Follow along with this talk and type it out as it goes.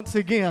Once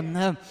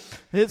again,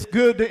 it's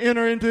good to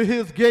enter into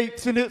his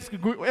gates, and it's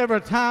every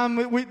time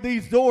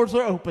these doors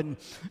are open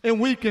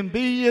and we can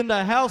be in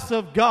the house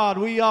of God,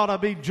 we ought to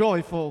be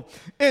joyful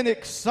and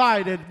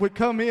excited. We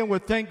come in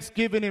with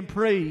thanksgiving and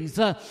praise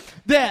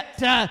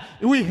that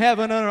we have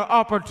an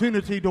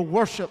opportunity to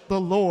worship the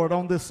Lord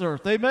on this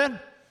earth. Amen?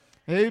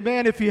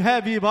 Amen. If you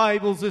have your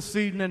Bibles this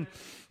evening,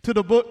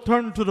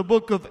 turn to the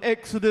book of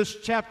Exodus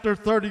chapter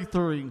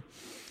 33.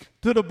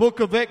 To the book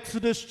of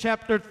Exodus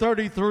chapter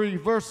 33,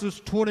 verses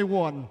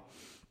 21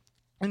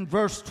 and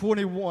verse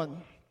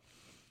 21.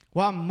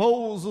 While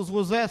Moses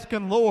was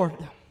asking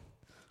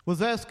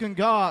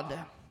God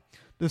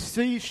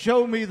to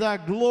show me thy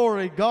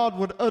glory, God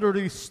would utter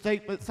these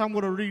statements. I'm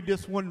going to read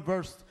this one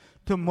verse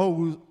to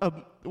Moses,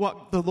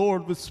 what the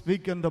Lord was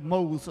speaking to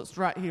Moses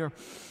right here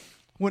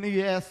when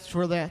he asked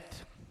for that.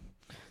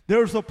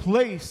 There's a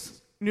place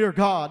near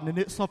God, and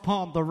it's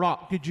upon the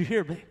rock. Did you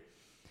hear me?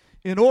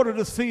 In order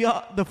to see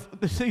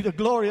the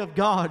glory of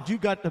God, you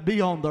got to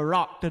be on the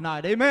rock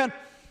tonight. Amen?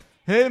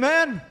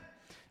 Amen?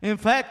 In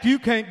fact, you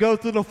can't go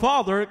to the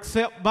Father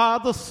except by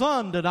the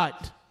Son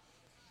tonight.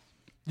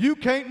 You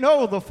can't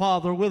know the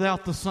Father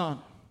without the Son.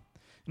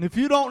 And if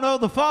you don't know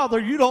the Father,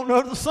 you don't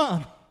know the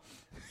Son.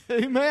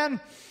 Amen?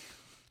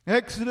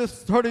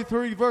 Exodus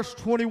 33, verse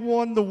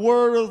 21, the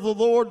word of the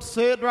Lord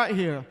said right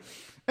here,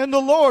 and the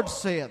Lord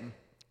said,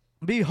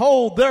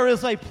 behold, there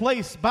is a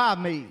place by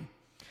me,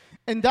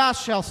 and thou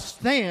shalt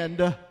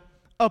stand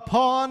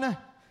upon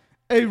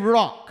a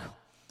rock.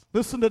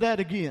 Listen to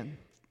that again.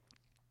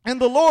 And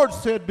the Lord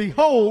said,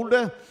 behold,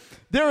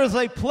 there is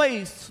a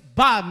place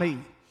by me,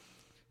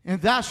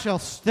 and thou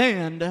shalt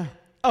stand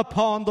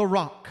upon the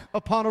rock,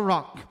 upon a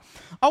rock.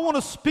 I want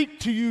to speak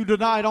to you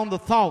tonight on the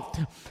thought,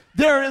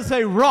 there is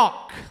a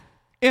rock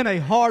in a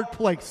hard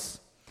place.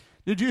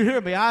 Did you hear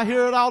me? I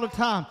hear it all the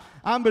time.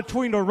 I'm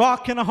between a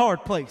rock and a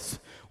hard place.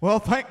 Well,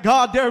 thank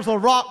God there's a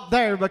rock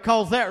there,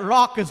 because that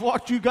rock is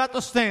what you got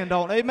to stand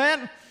on.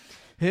 Amen?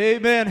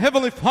 Amen.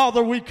 Heavenly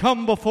Father, we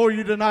come before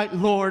you tonight,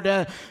 Lord,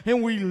 and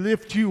we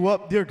lift you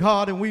up, dear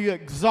God, and we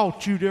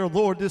exalt you, dear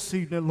Lord, this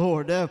evening,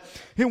 Lord.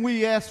 And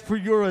we ask for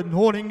your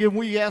anointing, and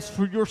we ask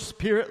for your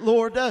Spirit,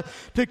 Lord,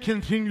 to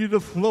continue to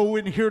flow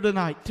in here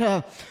tonight.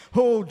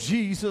 Oh,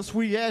 Jesus,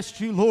 we ask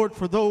you, Lord,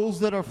 for those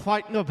that are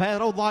fighting a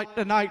battle like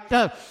tonight,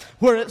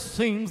 where it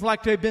seems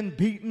like they've been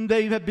beaten,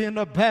 they have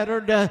been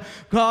battered,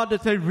 God,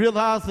 that they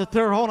realize that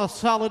they're on a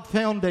solid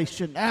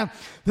foundation.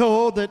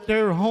 That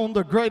they're on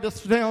the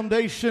greatest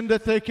foundation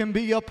that they can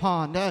be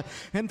upon.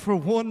 And for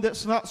one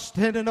that's not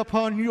standing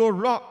upon your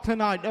rock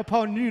tonight,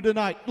 upon you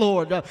tonight,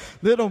 Lord,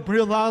 let them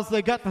realize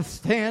they got to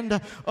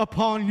stand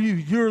upon you.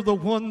 You're the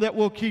one that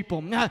will keep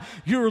them.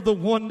 You're the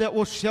one that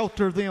will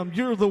shelter them.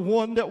 You're the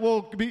one that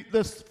will be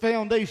this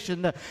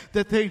foundation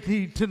that they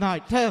need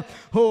tonight.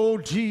 Oh,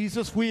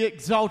 Jesus, we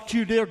exalt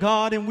you, dear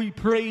God, and we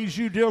praise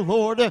you, dear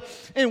Lord,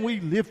 and we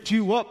lift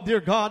you up, dear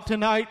God,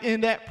 tonight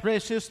in that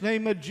precious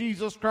name of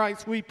Jesus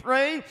Christ. We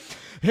pray.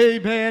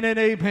 Amen and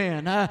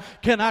amen.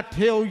 Can I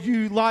tell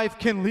you, life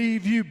can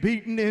leave you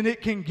beaten, and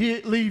it can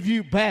leave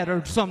you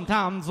battered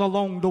sometimes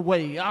along the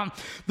way.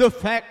 The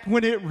fact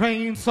when it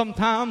rains,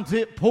 sometimes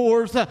it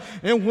pours,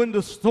 and when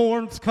the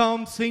storms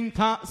come,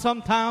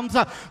 sometimes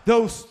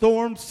those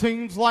storms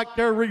seems like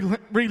they're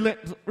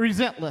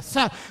relentless.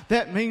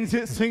 That means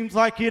it seems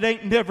like it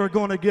ain't never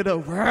going to get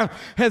over.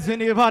 Has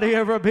anybody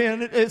ever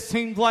been? It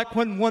seems like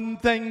when one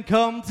thing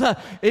comes,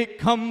 it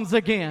comes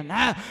again.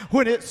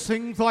 When it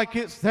seems like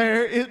it's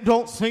there, it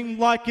don't seem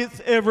like it's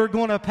ever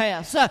going to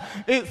pass.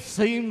 It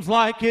seems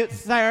like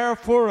it's there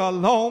for a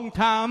long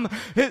time.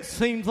 It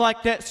seems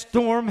like that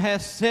storm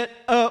has set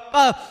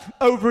up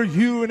over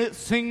you, and it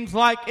seems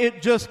like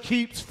it just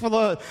keeps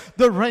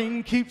the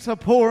rain keeps a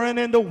pouring,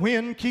 and the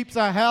wind keeps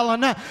a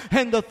howling,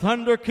 and the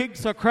thunder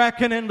keeps a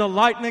cracking, and the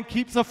lightning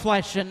keeps a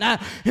flashing.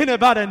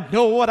 Anybody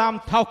know what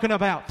I'm talking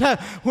about?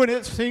 When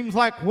it seems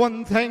like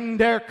one thing,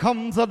 there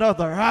comes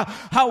another.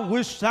 I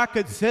wish I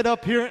could sit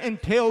up here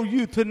and tell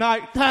you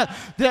tonight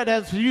that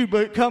as you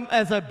become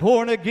as a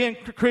born-again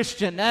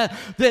Christian, that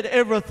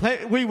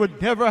everything, we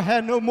would never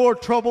have no more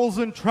troubles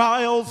and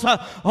trials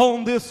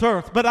on this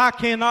earth. But I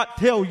cannot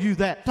tell you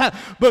that,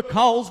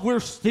 because we're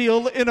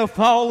still in a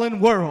fallen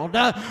world.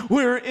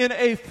 We're in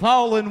a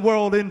fallen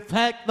world. In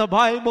fact, the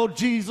Bible,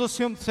 Jesus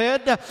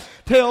himself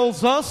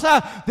tells us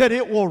that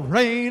it will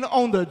rain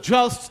on the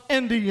just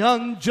and the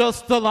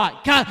unjust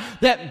alike.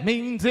 That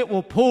means it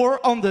will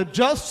pour on the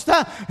just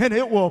and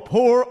it will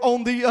pour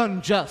on the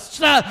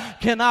unjust.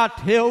 Can I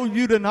tell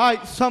you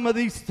tonight, some of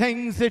these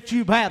things that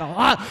you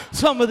battle,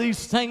 some of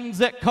these things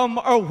that come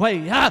our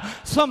way,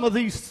 some of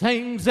these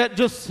things that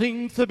just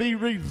seem to be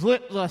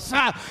relentless,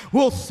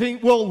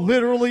 will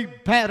literally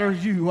batter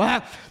you.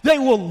 They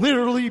will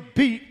literally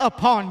beat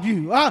upon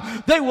you.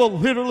 They will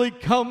literally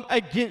come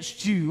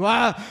against you.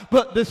 But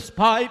But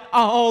despite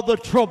all the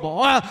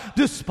trouble,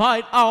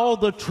 despite all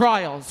the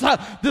trials,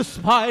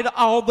 despite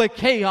all the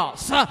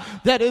chaos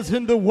that is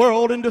in the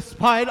world, and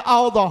despite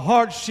all the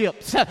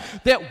hardships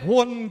that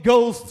one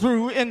goes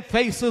through and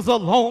faces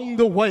along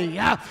the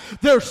way,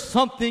 there's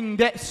something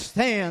that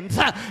stands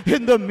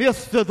in the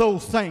midst of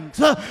those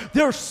things.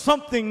 There's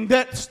something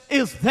that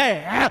is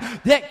there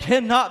that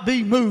cannot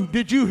be moved.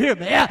 Did you hear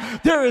me?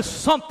 There is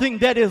something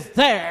that is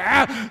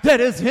there that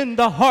is in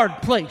the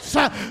hard place.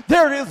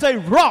 There is a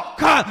rock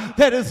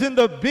that is in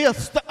the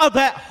midst of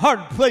that hard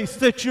place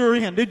that you're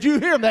in. Did you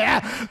hear me?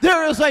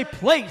 There is a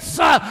place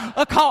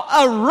called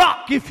a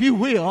rock, if you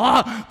will,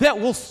 that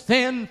will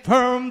stand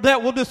firm,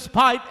 that will,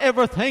 despite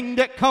everything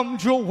that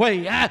comes your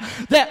way,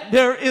 that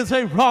there is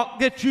a rock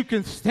that you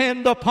can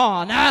stand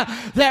upon.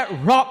 That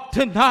rock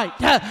tonight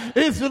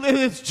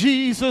is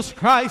Jesus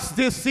Christ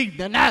this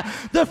evening.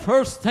 The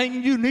first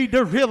thing you need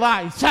to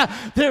realize,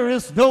 there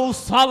is no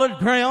solid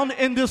ground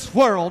in this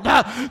world.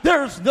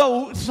 There's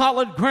no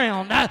solid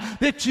ground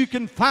that you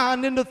can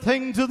find in the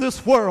things of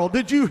this world.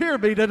 Did you hear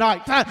me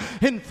tonight?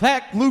 In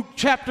fact, Luke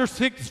chapter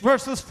 6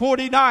 verses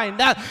 49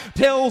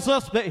 tells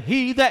us, but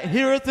he that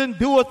heareth and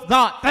doeth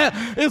not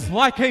is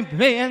like a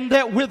man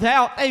that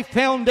without a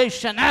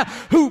foundation,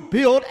 who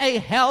built a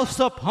house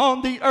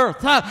upon the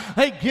earth,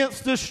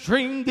 against the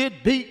stream did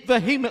beat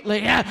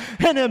vehemently,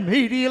 and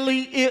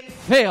immediately it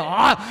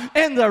fell,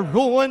 and the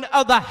ruin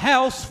of the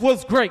house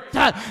was great.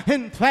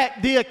 In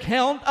fact, the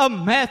account of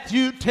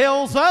Matthew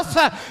tells us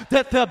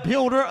that the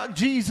builder of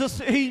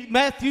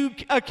Matthew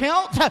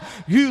account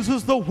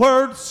uses the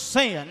word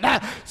sand.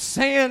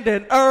 Sand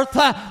and earth,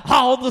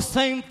 all the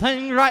same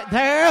thing right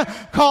there,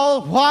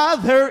 called why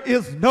there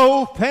is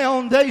no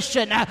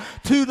foundation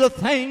to the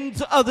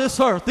things of this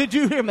earth. Did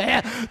you hear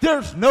me?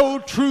 There's no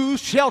true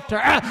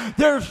shelter.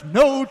 There's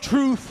no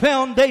true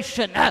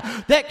foundation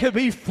that can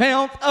be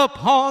found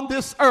upon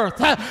this earth.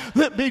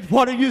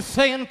 What are you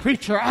saying,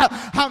 preacher?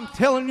 I'm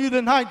telling you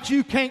tonight,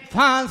 you can't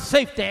find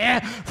safety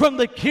from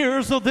the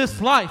cares of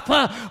this life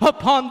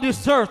upon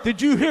this earth.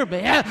 Did you hear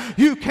me?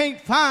 You can't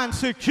find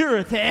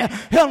security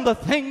in the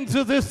things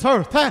of this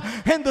earth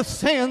and the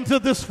sands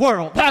of this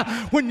world.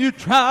 When you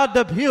try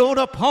to build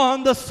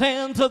upon the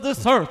sands of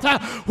this earth,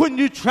 when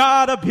you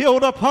try to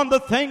build upon the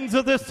things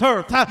of this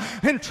earth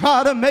and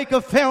try to make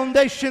a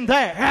foundation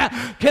there,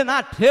 can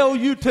I tell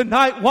you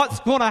tonight what's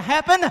going to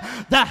happen?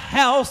 The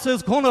house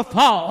is going to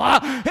fall,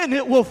 and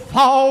it will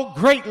fall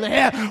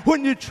greatly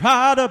when you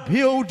try to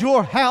build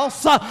your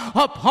house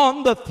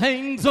upon the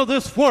things of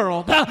this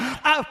world.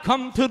 I've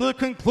come to the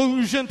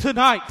conclusion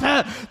tonight,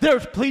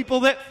 there's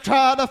people that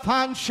try to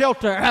find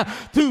shelter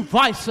through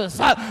vices.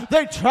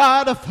 They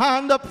try to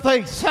find a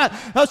place,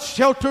 a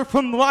shelter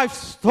from life's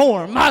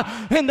storm,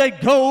 and they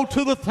go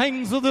to the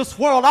things of this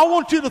world. I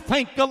want you to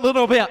think a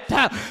little bit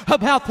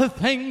about the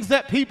things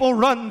that people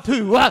run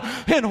to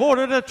in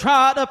order to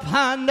try to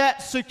find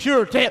that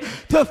security,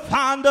 to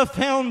find a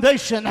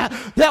foundation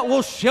that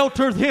will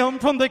shelter them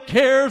from the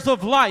cares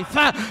of life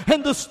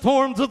and the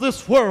storms of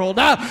this world.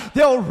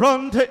 They'll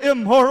run to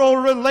immoral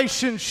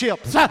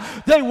relationships.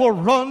 They will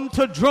run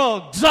to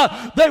drugs.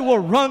 They will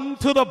run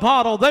to the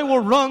bottle. They will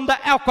run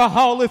to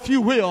alcohol, if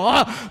you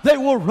will. They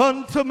will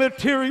run to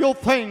material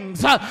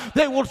things.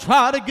 They will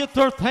try to get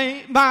their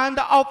mind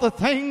off the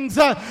things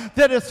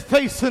that is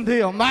facing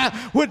them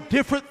with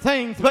different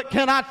things. But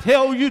can I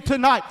tell you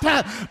tonight,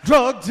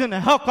 drugs and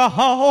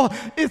alcohol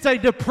is a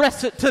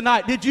depressant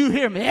tonight. Did you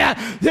hear me?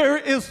 There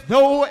is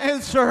no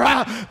answer.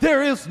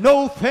 There is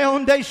no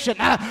foundation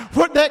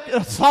for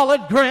that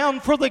solid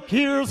ground for the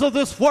cares of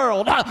this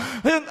world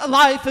and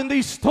life and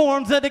these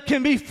storms that it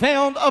can be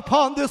found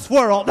upon this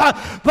world.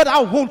 But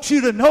I want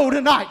you to know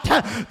tonight,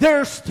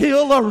 there's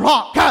still a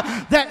rock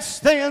that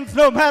stands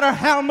no matter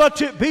how much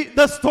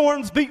the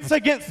storms beats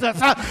against us.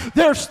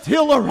 There's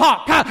still a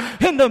rock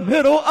in the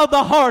middle of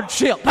the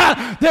hardship.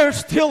 There's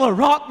still a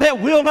rock that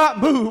will not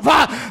move.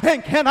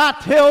 And can I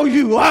tell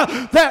you,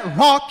 that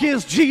rock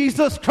is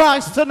Jesus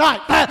Christ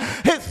tonight.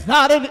 It's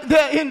not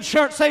the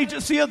insurance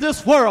agency of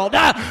this world,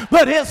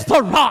 but it's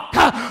the rock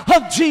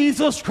of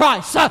Jesus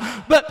Christ.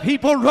 But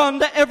people run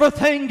to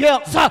everything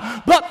else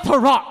but the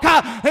rock.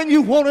 And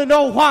you want to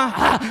know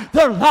why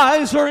their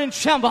lives are in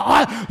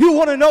shambles. You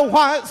want to know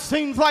why it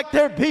seems like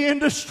they're being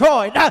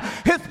destroyed.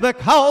 It's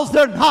because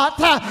they're not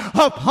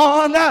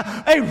upon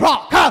a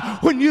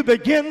rock. When you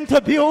begin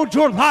to build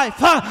your life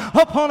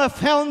upon a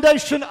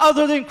foundation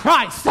other than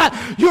Christ,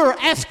 you're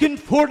asking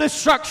for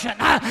destruction.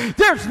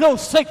 There's no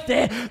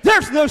safety.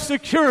 There's no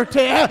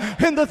security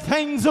in the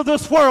things of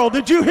this world.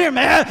 Did you hear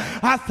me?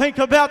 I think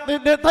about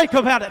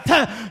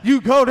it.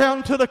 You go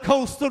down to the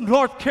coast of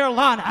North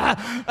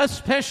Carolina,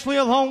 especially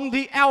along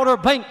the Outer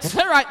Banks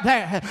right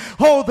there.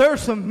 Oh,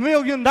 there's some $1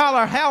 million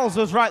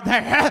houses right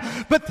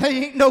there, but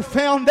they ain't no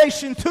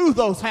foundation to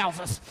those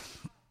houses.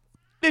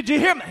 Did you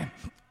hear me?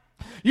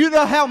 You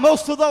know how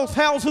most of those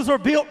houses are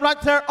built right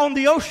there on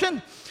the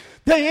ocean?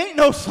 They ain't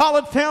no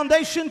solid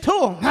foundation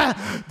to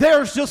them.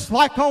 There's just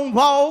like on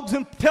logs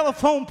and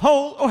telephone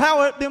poles, or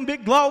how them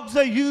big logs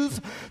they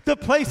use to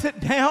place it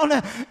down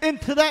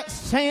into that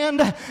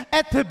sand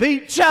at the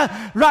beach,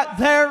 right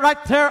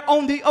there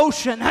on the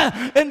ocean.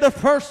 In the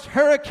first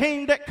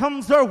hurricane that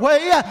comes their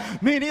way,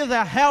 many of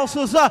the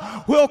houses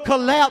will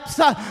collapse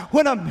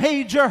when a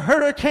major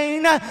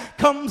hurricane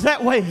comes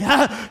that way.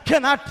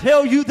 Can I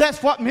tell you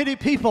that's what many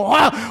people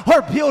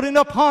are building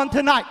upon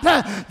tonight?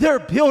 They're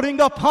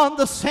building upon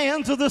the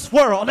sands of this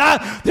world.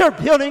 They're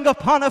building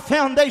upon a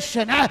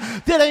foundation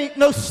that ain't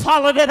no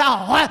solid at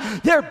all.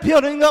 They're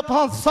building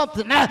upon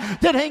something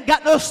that ain't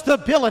got no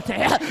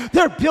stability.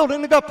 They're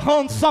building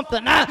upon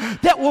something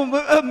that will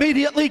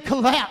immediately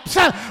collapse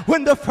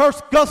when the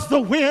first gust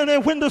of wind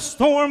and when the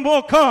storm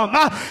will come.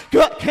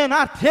 Can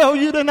I tell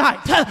you tonight,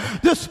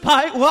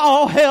 despite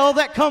all hell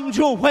that comes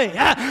your way,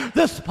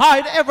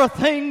 despite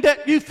everything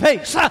that you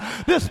face,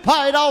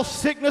 despite all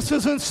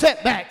sicknesses and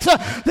setbacks,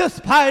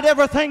 despite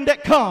everything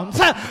that comes,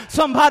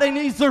 somebody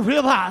needs to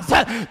realize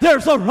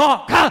there's a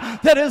rock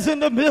that is in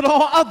the middle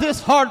of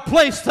this hard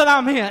place that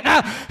I'm in.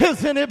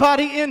 Is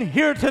anybody in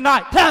here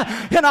tonight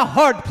in a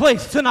hard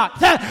place tonight?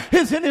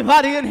 Is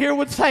anybody in here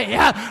would say,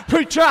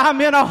 preacher,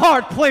 I'm in a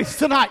hard place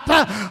tonight.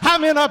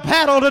 I'm in a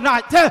battle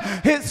tonight.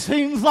 It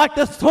seems like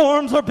the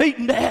storms are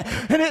beating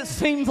and it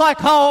seems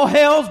like all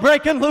hell's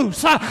breaking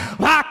loose.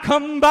 I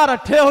come by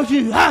to tell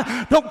you,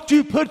 don't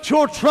you put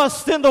your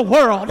trust in the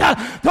world.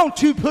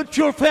 Don't you put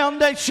your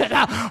foundation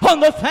on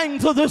the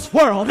things of this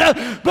world.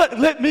 But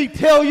let me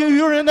tell you,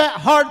 you're in that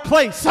hard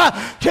place.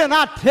 Can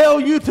I tell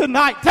you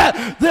tonight,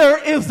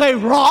 there is a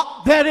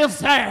rock that is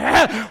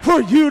there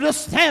for you to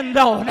stand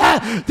on.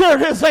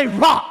 There is a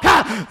rock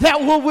that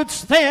will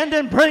withstand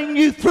and bring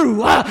you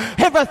through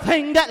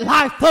everything that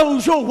life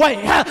throws your way.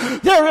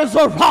 There is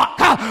a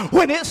rock,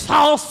 when it's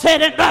all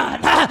said and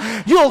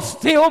done, you'll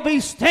still be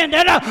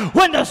standing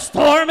when the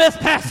storm is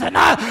passing.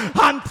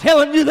 I'm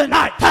telling you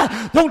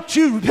tonight, don't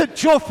you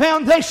put your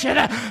foundation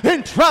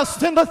and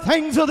trust in the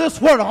things of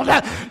this world.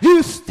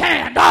 You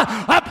stand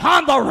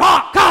upon the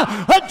rock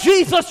of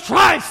Jesus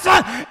Christ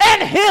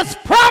and his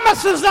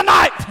promises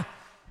tonight.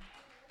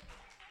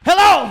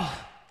 Hello.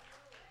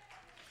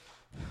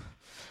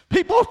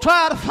 People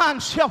try to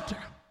find shelter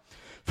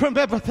from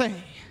everything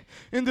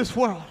in this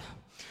world.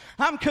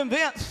 I'm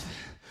convinced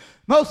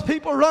most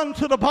people run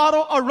to the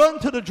bottle or run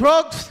to the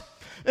drugs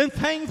and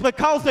things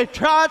because they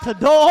try to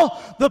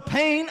dull the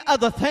pain of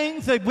the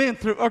things they went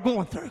through or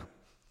going through.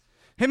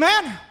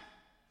 Amen?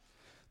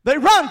 They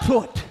run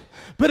to it,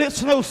 but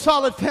it's no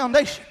solid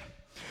foundation.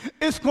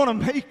 It's going to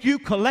make you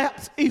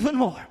collapse even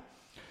more.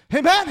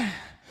 Amen?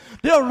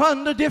 They'll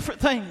run to different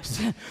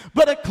things,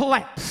 but it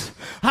collapses.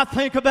 I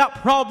think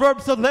about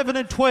Proverbs 11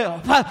 and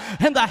 12.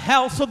 And the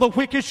house of the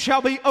wicked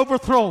shall be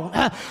overthrown,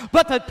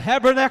 but the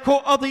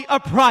tabernacle of the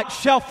upright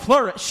shall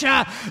flourish.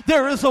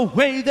 There is a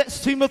way that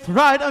seemeth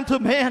right unto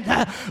man,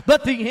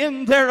 but the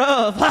end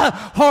thereof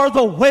are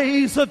the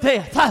ways of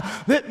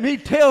death. Let me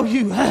tell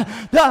you,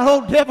 the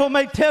old devil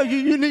may tell you,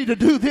 you need to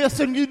do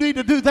this and you need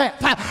to do that.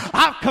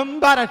 I've come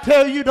by to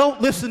tell you,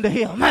 don't listen to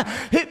him.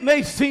 It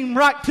may seem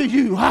right to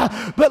you,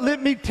 but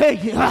let me tell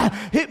you,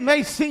 it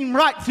may seem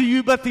right to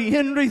you, but the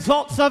end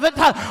results of it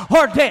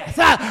are death.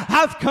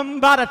 I've come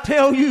by to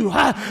tell you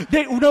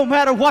that no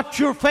matter what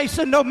you're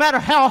facing, no matter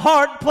how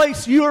hard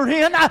place you're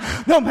in,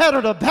 no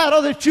matter the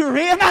battle that you're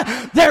in,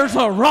 there's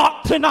a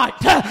rock tonight.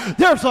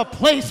 There's a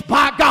place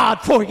by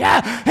God for you,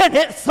 and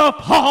it's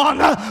upon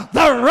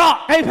the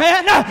rock.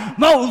 Amen.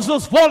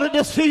 Moses wanted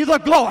to see the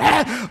glory,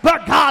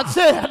 but God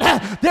said,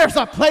 there's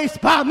a place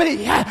by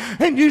me,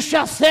 and you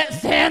shall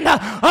stand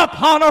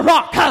upon a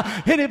rock.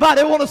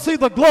 Anybody want to see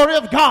the glory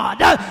of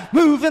God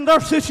move in their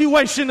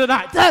situation tonight?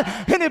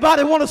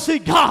 Anybody want to see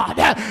God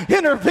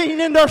intervene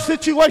in their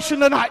situation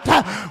tonight?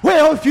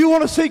 Well, if you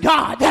want to see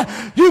God,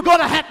 you're going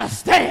to have to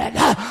stand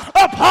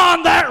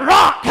upon that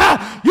rock.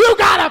 You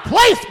got a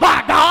place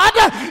by God,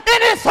 and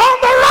it's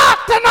on the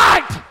rock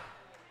tonight.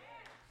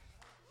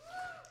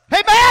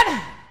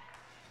 Amen.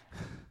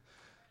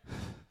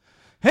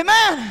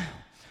 Amen.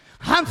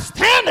 I'm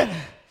standing.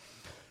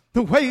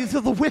 The ways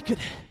of the wicked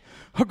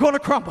are going to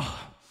crumble.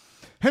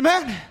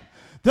 Amen.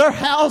 Their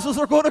houses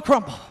are going to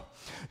crumble.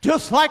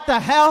 Just like the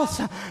house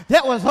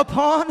that was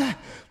upon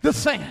the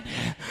sand.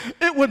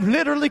 It would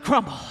literally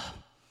crumble.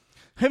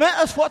 Amen.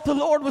 That's what the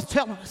Lord was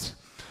telling us.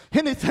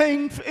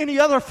 Any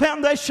other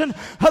foundation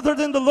other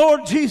than the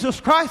Lord Jesus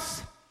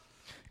Christ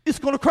is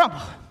going to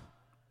crumble.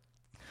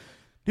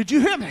 Did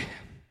you hear me?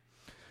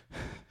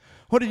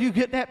 What did you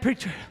get that,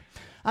 preacher?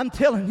 I'm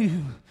telling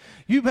you,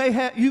 you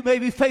may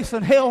be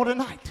facing hell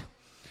tonight.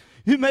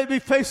 You may be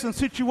facing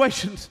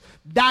situations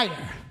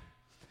dire,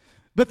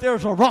 but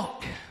there's a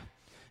rock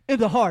in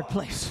the hard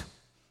place.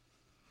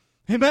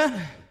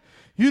 Amen?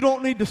 You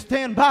don't need to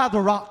stand by the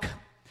rock.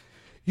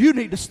 You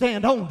need to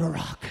stand on the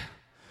rock.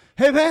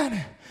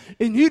 Amen?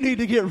 And you need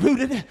to get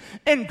rooted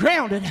and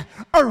grounded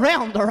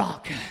around the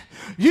rock.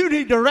 You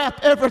need to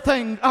wrap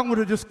everything. I'm going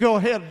to just go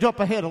ahead and jump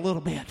ahead a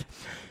little bit.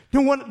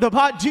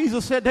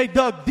 Jesus said they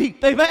dug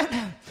deep.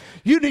 Amen?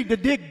 You need to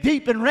dig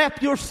deep and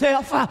wrap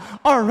yourself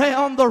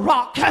around the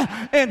rock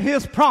and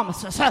His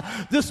promises.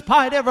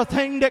 Despite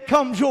everything that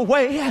comes your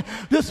way,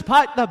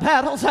 despite the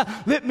battles,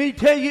 let me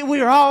tell you,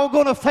 we are all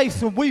going to face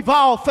them. We've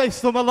all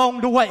faced them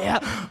along the way.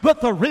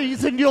 But the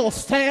reason you'll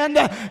stand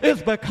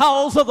is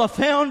because of the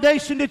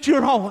foundation that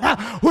you're on.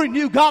 When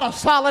you got a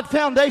solid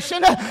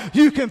foundation,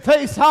 you can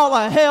face all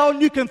of hell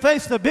and you can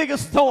face the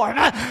biggest storm.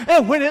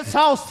 And when it's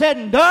all said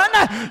and done,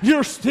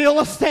 you're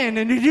still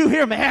standing. Did you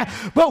hear me?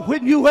 But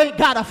when you ain't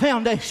got a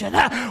foundation,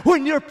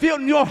 when you're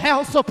building your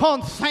house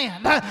upon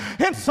sand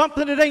and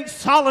something that ain't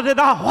solid at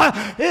all,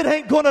 it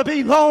ain't going to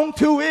be long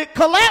till it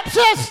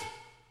collapses.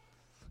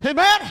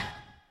 Amen?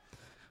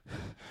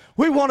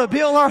 We want to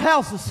build our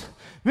houses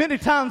many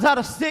times out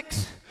of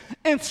sticks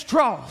and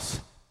straws.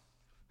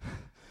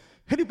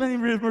 Anybody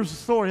remembers the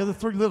story of the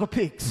 3 little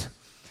pigs?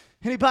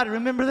 Anybody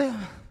remember them?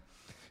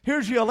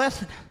 Here's your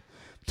lesson.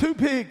 2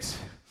 pigs.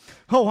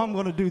 Oh, I'm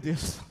going to do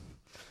this.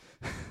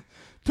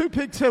 2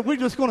 pigs said, we're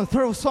just going to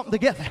throw something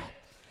together.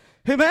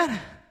 Amen?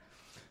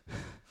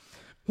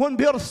 One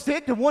built a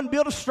stick and one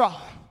built a straw.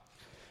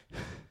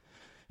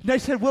 And they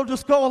said, we'll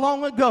just go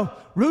along and go,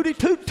 Rudy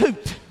toot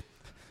toot.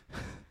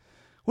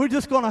 We're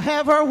just going to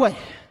have our way.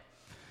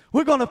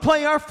 We're going to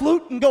play our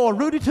flute and go a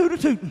Rudy toot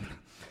tootin'.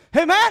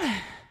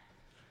 Amen?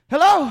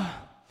 Hello?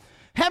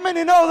 How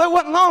many know there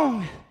wasn't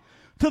long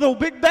till the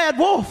big bad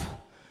wolf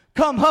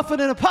come huffing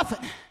and a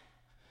puffing?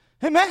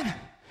 Amen?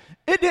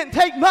 It didn't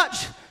take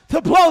much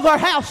to blow their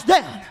house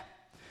down.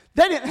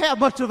 They didn't have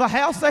much of a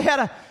house.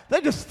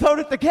 They just throwed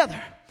it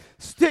together.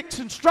 Sticks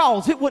and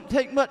straws. It wouldn't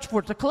take much for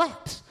it to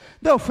collapse.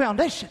 No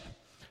foundation.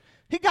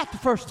 He got the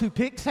first 2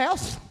 pigs'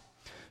 house,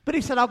 but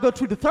he said, I'll go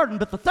to the third one.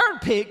 But the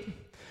third pig,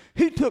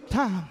 he took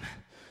time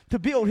to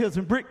build his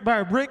brick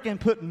by brick and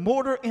put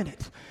mortar in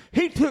it.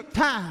 He took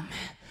time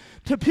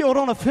to build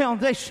on a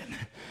foundation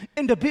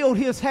and to build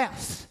his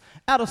house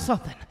out of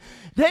something.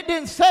 They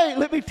didn't say,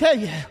 let me tell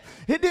you,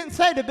 it didn't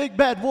say the big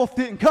bad wolf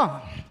didn't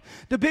come.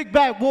 The big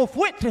bad wolf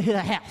went to his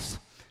house.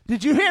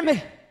 Did you hear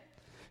me?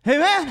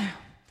 Amen?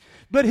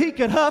 But he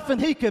could huff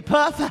and he could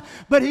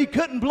puff, but he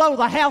couldn't blow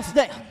the house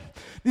down.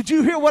 Did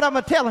you hear what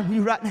I'm telling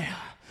you right now?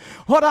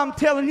 What I'm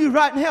telling you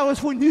right now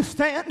is when you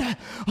stand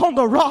on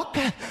the rock,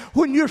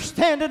 when you're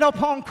standing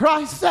upon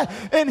Christ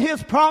and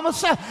His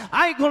promise,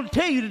 I ain't going to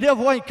tell you the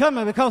devil ain't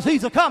coming because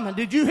he's a-coming.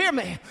 Did you hear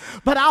me?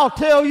 But I'll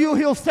tell you,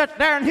 he'll sit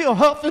there and he'll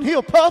huff and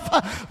he'll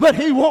puff, but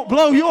he won't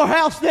blow your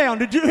house down.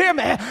 Did you hear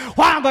me?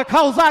 Why?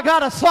 Because I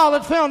got a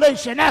solid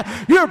foundation.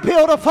 You're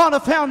built upon a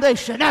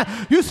foundation.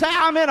 You say,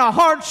 I'm in a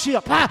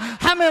hardship.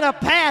 I'm in a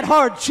bad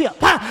hardship.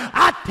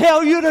 I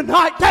tell you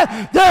tonight,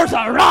 there's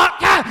a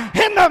rock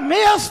in the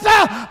midst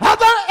of in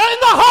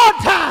the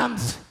hard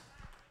times.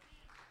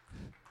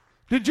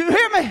 Did you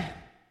hear me?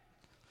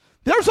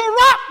 There's a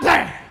rock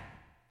there.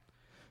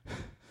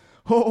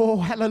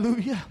 Oh,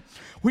 hallelujah.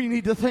 We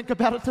need to think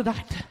about it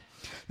tonight.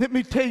 Let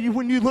me tell you,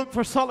 when you look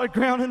for solid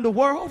ground in the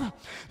world,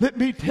 let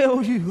me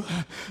tell you,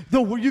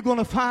 though you're going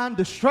to find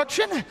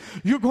destruction,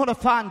 you're going to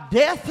find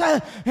death,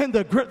 and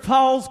the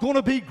fall's going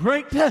to be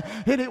great,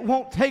 and it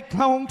won't take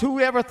long to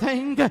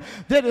everything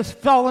that is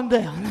falling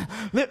down.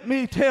 Let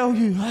me tell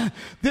you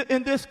that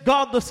in this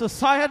godless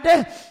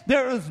society,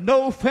 there is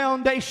no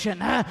foundation,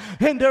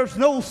 and there's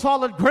no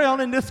solid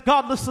ground in this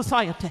godless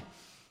society.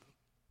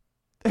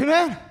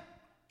 Amen?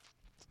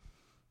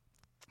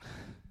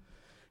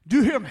 Do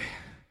you hear me?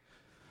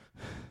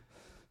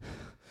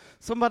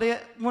 Somebody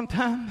at one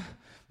time,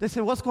 they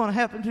said, what's going to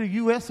happen to the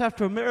U.S.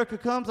 after America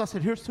comes? I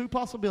said, here's 2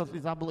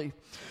 possibilities, I believe.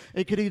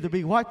 It could either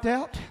be wiped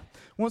out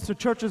once the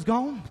church is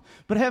gone,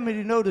 but how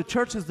many know the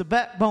church is the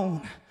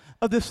backbone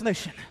of this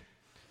nation?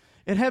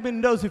 And how many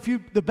knows if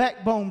the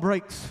backbone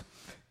breaks,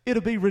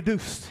 it'll be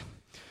reduced?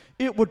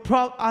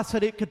 I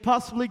said it could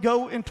possibly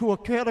go into a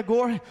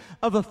category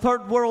of a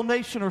third world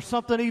nation or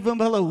something even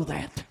below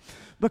that,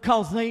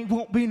 because there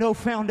won't be no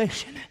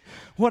foundation.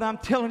 What I'm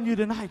telling you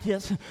tonight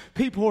is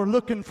people are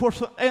looking for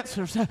some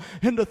answers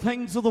in the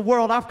things of the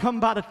world. I've come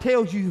by to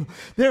tell you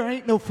there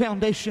ain't no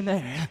foundation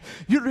there.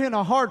 You're in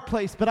a hard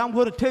place, but I'm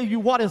going to tell you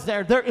what is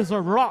there. There is a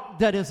rock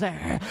that is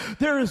there.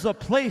 There is a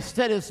place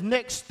that is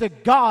next to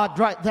God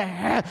right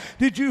there.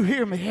 Did you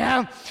hear me?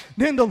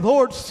 Then the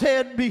Lord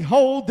said,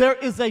 behold, there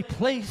is a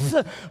place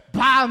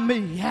by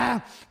me.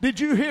 Did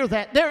you hear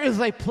that? There is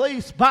a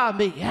place by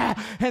me,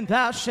 and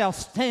thou shalt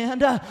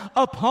stand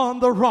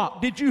upon the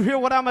rock. Did you hear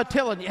what I'm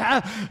telling you?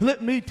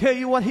 Let me tell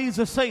you what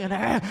he's saying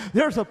there.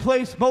 There's a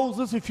place,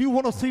 Moses, if you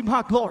want to see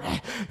my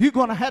glory, you're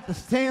going to have to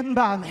stand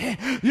by me.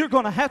 You're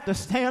going to have to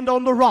stand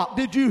on the rock.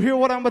 Did you hear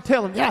what I'm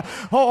telling you?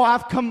 Oh,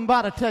 I've come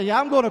by to tell you.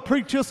 I'm going to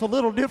preach just a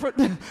little different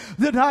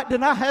than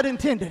I had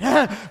intended.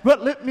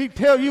 But let me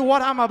tell you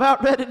what I'm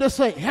about ready to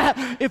say.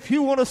 If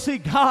you want to see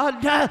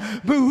God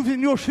move in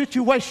your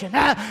situation,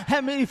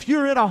 if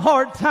you're in a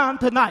hard time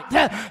tonight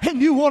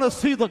and you want to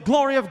see the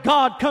glory of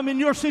God come in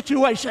your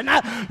situation,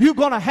 you're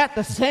going to have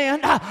to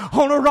stand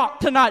on a rock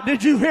tonight.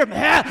 Did you hear me?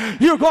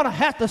 You're going to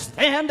have to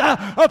stand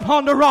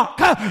upon the rock.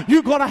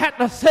 You're going to have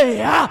to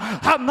say,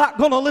 I'm not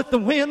going to let the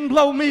wind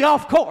blow me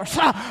off course.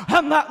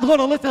 I'm not going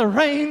to let the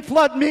rain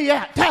flood me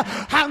out.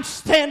 I'm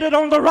standing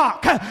on the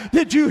rock.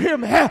 Did you hear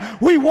me?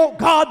 We want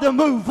God to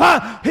move.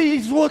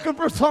 He's looking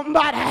for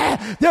somebody.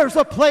 There's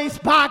a place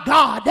by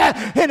God,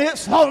 and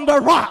it's on the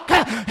rock.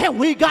 And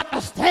we got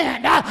to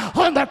stand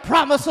on the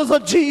promises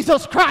of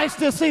Jesus Christ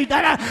this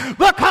evening,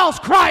 because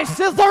Christ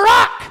is the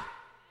rock.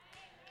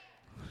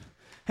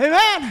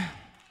 Amen.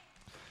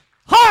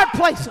 Hard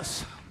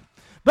places,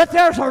 but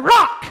there's a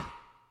rock.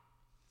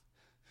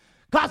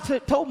 God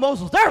told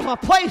Moses, there's a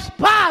place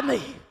by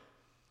me,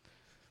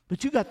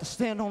 but you got to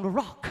stand on the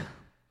rock.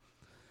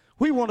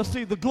 We want to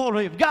see the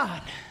glory of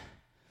God.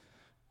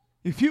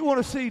 If you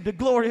want to see the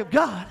glory of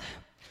God,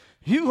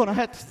 you're going to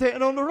have to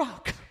stand on the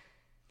rock.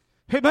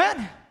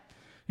 Amen.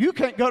 You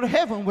can't go to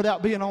heaven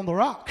without being on the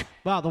rock,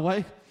 by the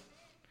way.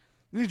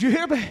 Did you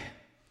hear me?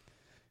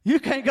 You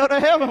can't go to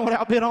heaven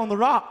without being on the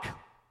rock.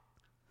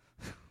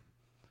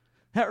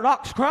 That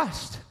rock's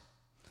Christ.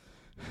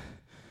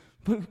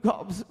 But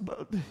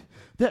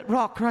that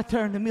rock right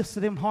there in the midst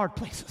of them hard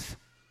places.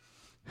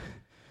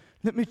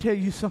 Let me tell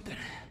you something.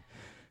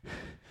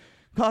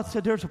 God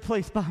said, there's a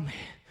place by me.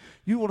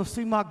 You want to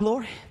see my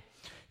glory?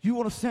 You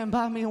want to stand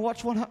by me and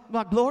watch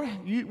my glory?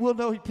 You will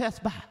know He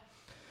passed by.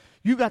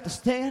 You got to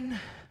stand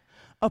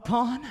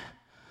upon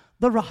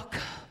the rock.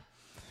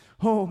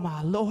 Oh,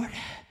 my Lord.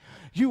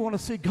 You want to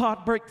see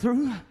God break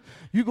through?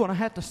 You're going to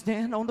have to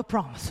stand on the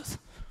promises.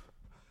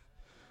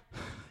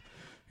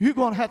 You're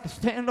going to have to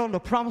stand on the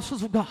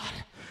promises of God.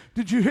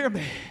 Did you hear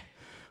me?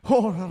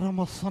 Oh,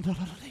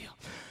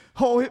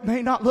 it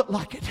may not look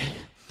like it.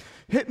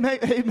 It may,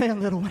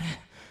 amen, little one.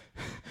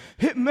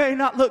 It may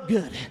not look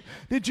good.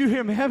 Did you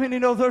hear me? How many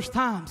know there's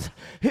times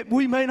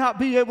we may not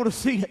be able to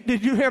see it?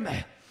 Did you hear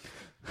me?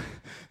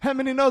 How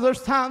many know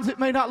there's times it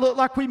may not look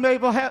like we may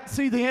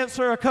see the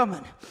answer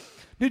coming?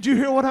 Did you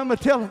hear what I'm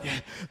telling you?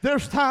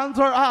 There's times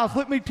our eyes,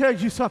 let me tell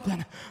you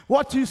something.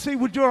 What you see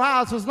with your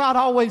eyes is not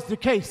always the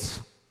case.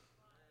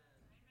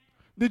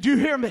 Did you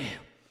hear me?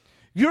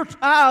 Your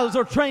eyes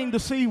are trained to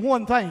see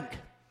one thing.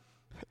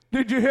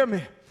 Did you hear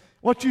me?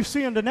 What you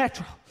see in the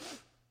natural.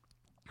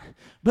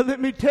 But let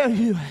me tell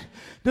you,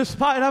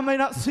 despite I may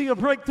not see a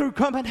breakthrough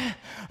coming,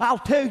 I'll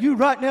tell you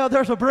right now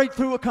there's a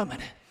breakthrough coming.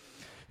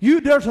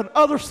 There's an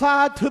other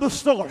side to the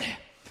story.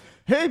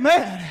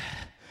 Amen.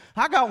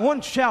 I got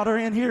one shouter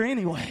in here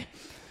anyway.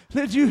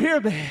 Did you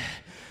hear me?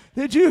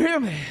 Did you hear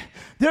me?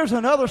 There's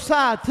another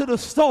side to the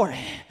story.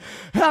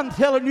 I'm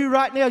telling you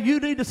right now, you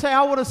need to say,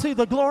 I want to see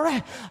the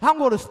glory. I'm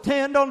going to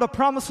stand on the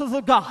promises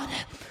of God.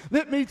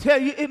 Let me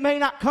tell you, it may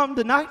not come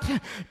tonight,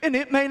 and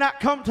it may not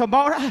come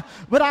tomorrow,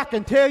 but I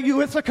can tell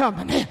you it's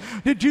a-coming.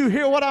 Did you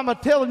hear what I'm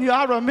telling you?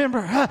 I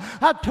remember,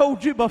 I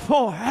told you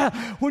before,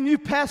 when you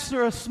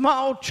pastor a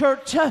small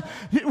church,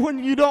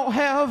 when you don't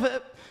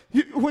have,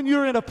 when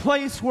you're in a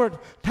place where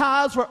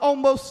tithes were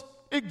almost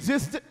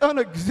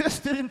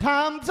unexistent in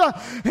times,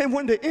 and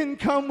when the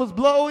income was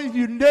blowing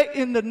you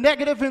in the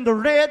negative, in the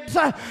reds,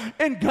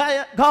 and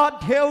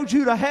God tells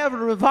you to have a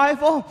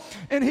revival,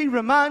 and He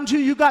reminds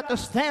you got to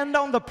stand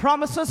on the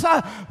promises.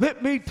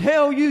 Let me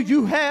tell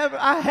you,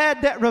 I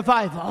had that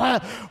revival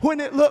when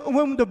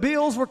the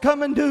bills were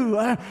coming due,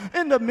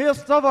 in the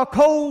midst of a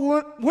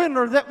cold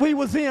winter that we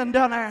was in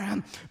down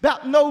there.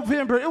 About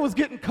November, it was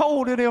getting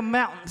cold in them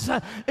mountains.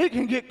 It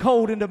can get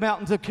cold in the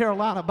mountains of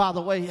Carolina, by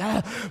the way.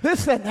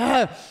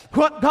 Listen.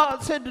 What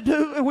God said to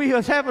do, we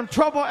was having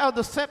trouble out of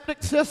the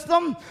septic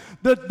system,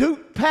 the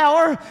Duke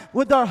Power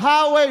with our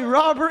highway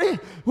robbery,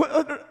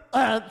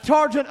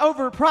 charging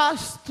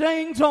overpriced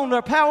things on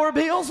their power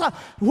bills.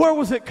 Where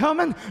was it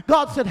coming?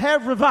 God said,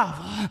 have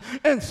revival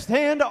and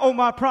stand on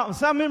my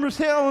promise. I remember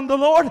telling the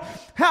Lord,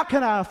 how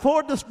can I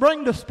afford to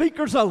bring the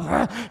speakers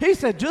over? He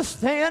said, just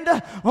stand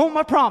on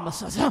my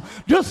promises.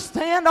 Just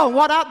stand on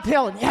what I'm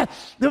telling you.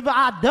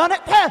 I done it,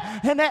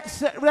 and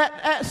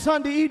that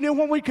Sunday evening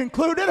when we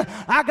concluded,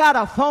 I got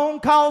a phone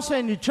call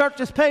saying your church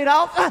is paid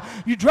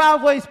off, your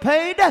driveway's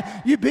paid,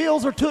 your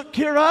bills are took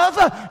care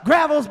of,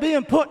 gravel's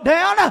being put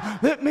down.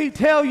 Let me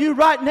tell you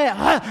right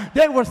now,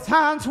 there was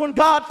times when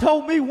God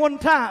told me one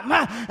time,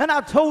 and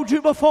I told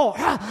you before,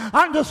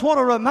 I just want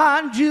to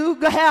remind you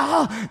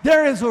how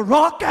there is a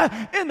rock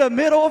in the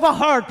middle of a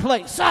hard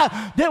place.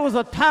 There was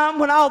a time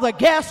when all the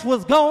gas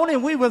was gone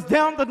and we was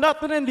down to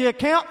nothing in the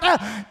account,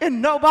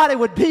 and nobody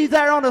would be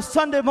there on a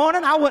Sunday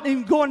morning. I wasn't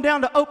even going down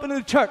to open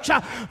the church,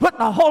 but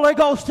the Holy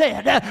Ghost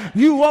said,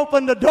 you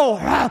open the door.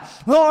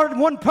 Lord,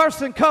 one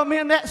person come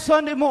in that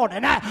Sunday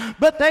morning,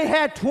 but they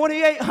had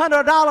 $2,800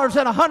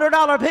 and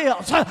 $100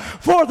 bills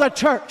for the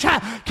church.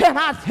 Can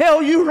I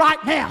tell you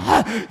right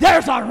now,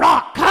 there's a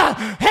rock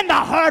in the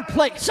hard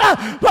place,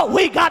 but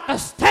we got to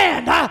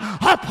stand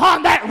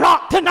upon that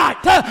rock tonight.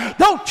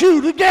 Don't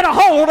you get a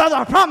hold of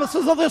the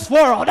promises of this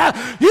world.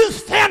 You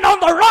stand on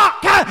the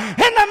rock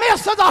in the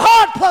midst of the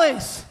hard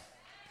place.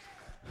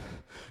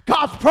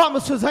 God's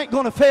promises ain't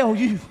going to fail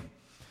you.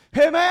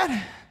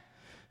 Amen.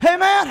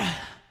 Amen.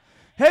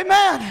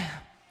 Amen.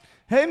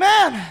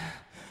 Amen.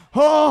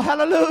 Oh,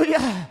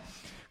 hallelujah.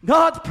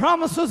 God's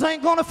promises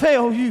ain't going to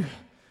fail you.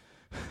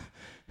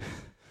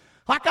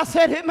 Like I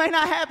said, it may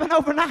not happen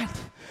overnight.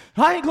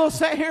 I ain't going to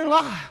sit here and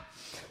lie.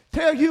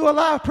 Tell you a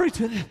lie,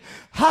 preaching.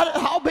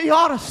 I'll be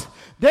honest.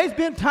 There's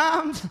been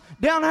times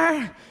down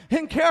there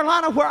in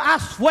Carolina where I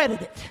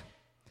sweated it.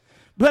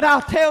 But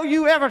I'll tell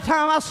you, every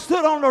time I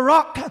stood on the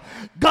rock,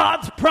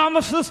 God's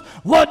promises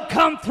would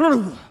come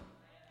through.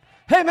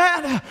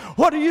 Amen.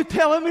 What are you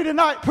telling me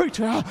tonight,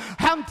 preacher?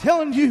 I'm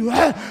telling you,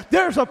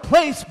 there's a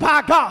place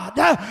by God.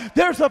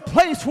 There's a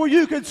place where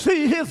you can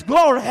see His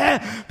glory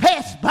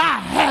pass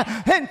by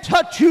and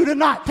touch you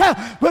tonight.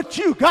 But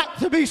you got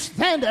to be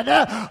standing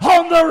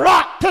on the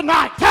rock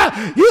tonight.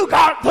 You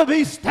got to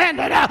be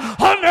standing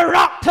on the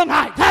rock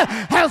tonight.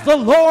 As the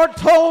Lord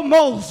told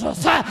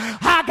Moses,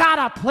 I got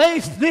a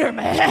place near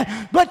me,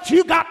 but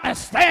you got to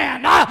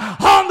stand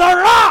on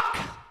the rock.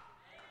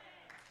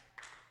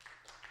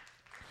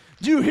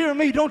 Do you hear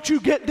me? Don't you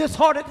get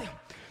disheartened.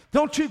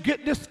 Don't you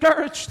get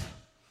discouraged.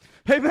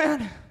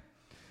 Amen.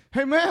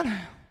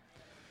 Amen.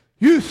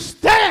 You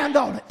stand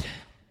on it.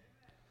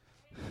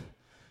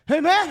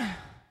 Amen.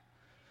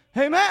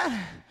 Amen.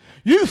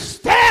 You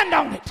stand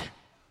on it.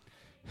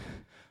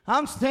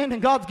 I'm standing.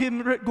 God's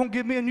going to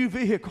give me a new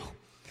vehicle.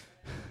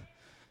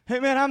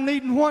 Amen. I'm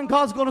needing one.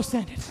 God's going to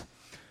send it.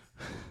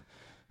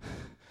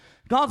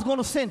 God's going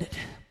to send it.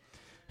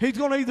 He's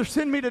going to either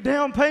send me the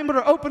down payment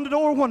or open the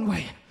door one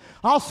way.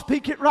 I'll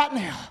speak it right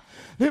now.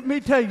 Let me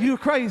tell you, you're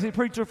crazy,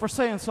 preacher, for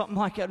saying something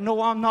like that.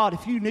 No, I'm not.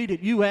 If you need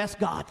it, you ask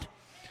God.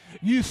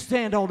 You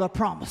stand on the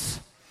promise.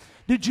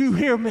 Did you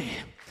hear me?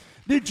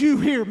 Did you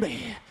hear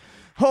me?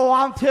 Oh,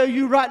 I'll tell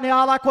you right now,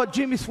 I like what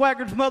Jimmy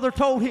Swaggart mother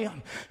told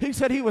him. He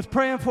said he was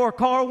praying for a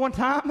car one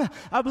time.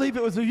 I believe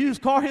it was a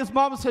used car. His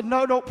mama said,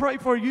 no, don't pray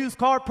for a used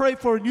car. Pray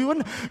for a new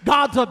one.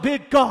 God's a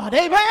big God.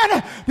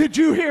 Amen? Did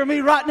you hear me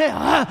right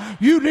now?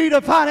 You need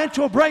a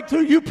financial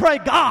breakthrough. You pray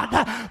God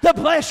to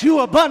bless you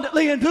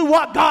abundantly and do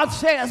what God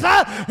says.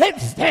 And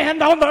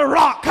stand on the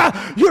rock.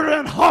 You're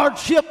in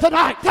hardship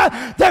tonight.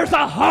 There's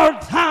a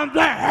hard time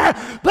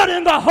there. But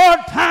in the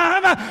hard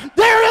time,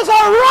 there is a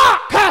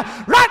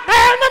rock right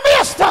there in the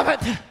midst of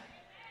it.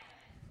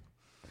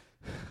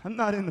 I'm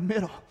not in the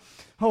middle.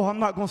 Oh, I'm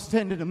not going to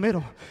stand in the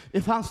middle.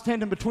 If I'm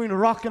standing between a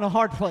rock and a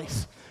hard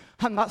place,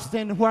 I'm not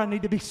standing where I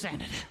need to be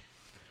standing.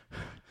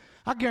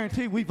 I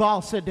guarantee we've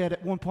all said that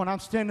at one point. I'm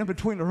standing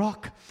between a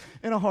rock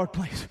and a hard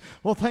place.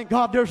 Well, thank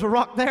God there's a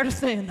rock there to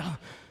stand on.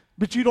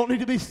 But you don't need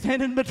to be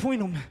standing between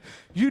them.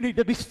 You need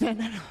to be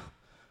standing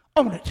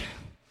on it.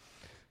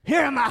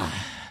 Here am I.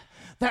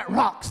 That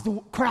rock's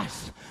the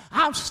Christ.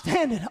 I'm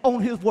standing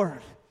on His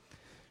word.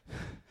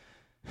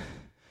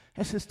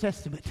 That's His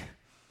testament.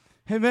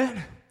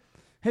 Amen.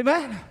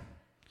 Amen.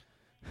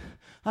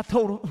 I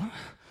told him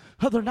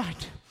other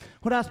night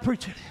when I was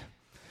preaching,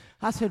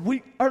 I said,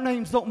 our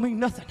names don't mean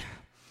nothing,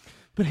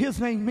 but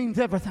His name means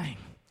everything.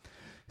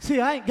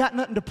 See, I ain't got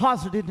nothing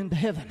deposited into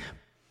heaven,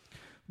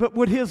 but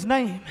with His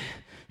name,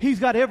 He's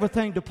got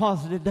everything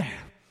deposited there.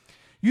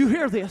 You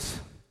hear this?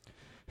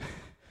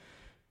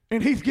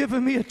 And He's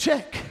given me a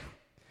check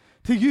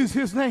to use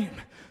His name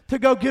to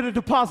go get a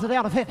deposit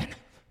out of heaven.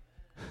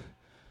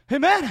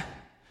 Amen?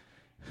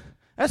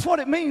 That's what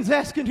it means,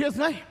 asking His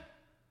name.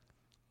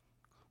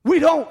 We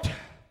don't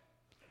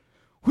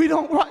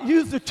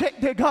use the check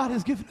that God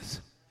has given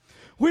us.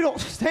 We don't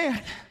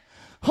stand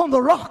on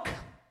the rock.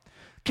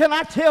 Can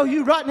I tell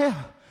you right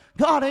now,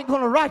 God ain't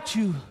going to write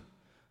you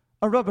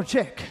a rubber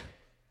check.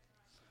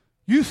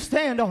 You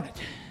stand on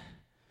it.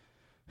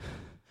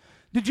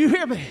 Did you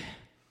hear me?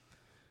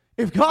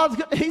 If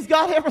He's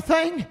got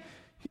everything,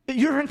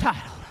 you're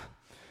entitled.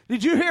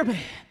 Did you hear me?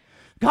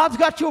 God's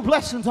got your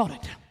blessings on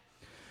it.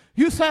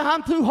 You say,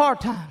 I'm through hard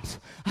times.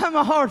 I'm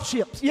in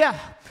hardships. Yeah,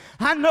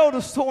 I know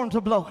the storms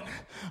are blowing.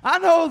 I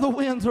know the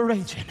winds are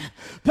raging.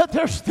 But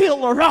there's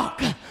still a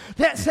rock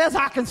that says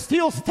I can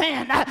still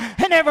stand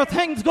and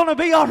everything's going to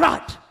be all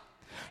right.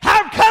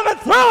 I'm coming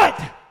through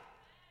it.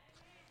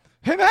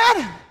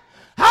 Amen?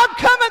 I'm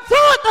coming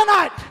through it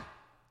tonight.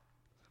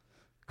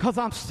 Because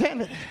I'm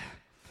standing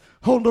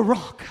on the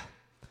rock.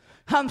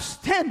 I'm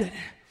standing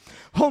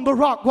on the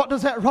rock. What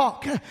does that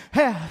rock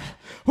have?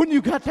 When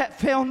you got that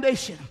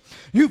foundation,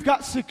 you've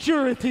got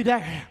security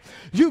there.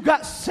 You've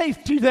got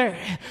safety there.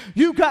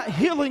 You've got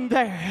healing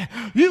there.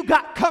 You've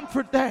got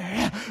comfort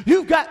there.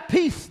 You've got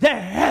peace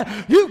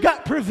there. You've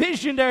got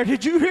provision there.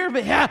 Did you hear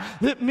me?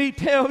 Let me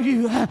tell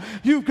you,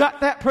 you've got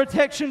that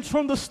protection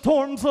from the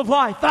storms of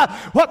life.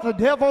 What the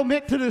devil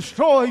meant to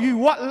destroy you,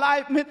 what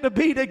life meant to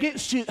beat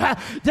against you.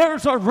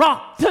 There's a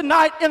rock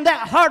tonight in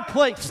that hard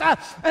place.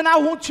 And I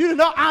want you to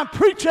know I'm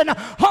preaching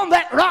on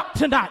that rock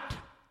tonight.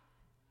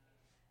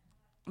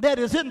 That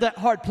is in that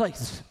hard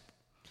place.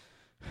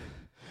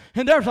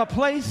 And there's a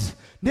place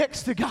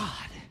next to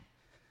God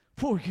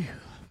for you.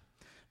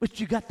 But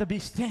you got to be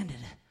standing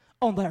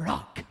on that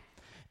rock.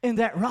 And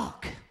that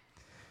rock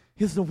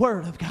is the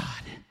Word of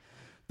God.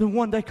 The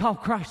one they call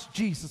Christ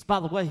Jesus. By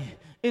the way,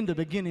 in the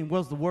beginning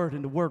was the Word,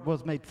 and the Word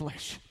was made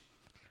flesh.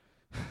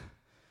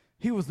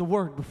 He was the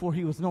Word before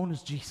he was known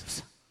as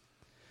Jesus.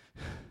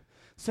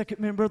 Second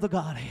member of the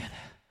Godhead.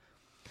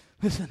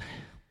 Listen,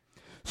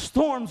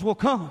 storms will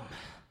come.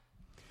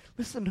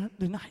 Listen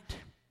tonight.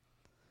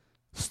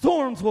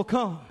 Storms will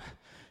come.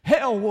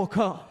 Hell will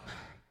come.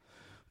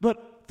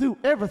 But through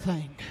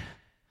everything,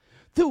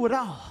 through it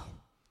all,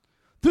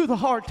 through the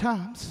hard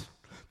times,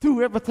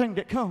 through everything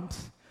that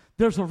comes,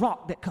 there's a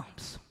rock that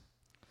comes.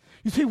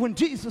 You see, when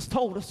Jesus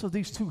told us of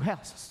these two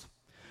houses,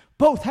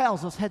 both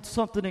houses had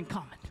something in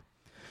common.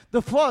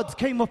 The floods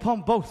came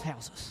upon both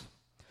houses.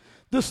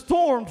 The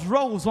storms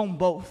rose on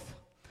both.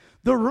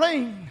 The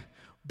rain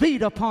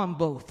beat upon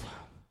both.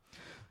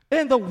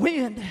 And the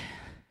wind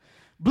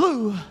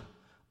blew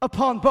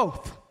upon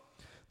both.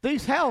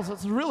 These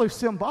houses are really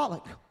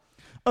symbolic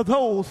of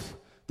those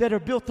that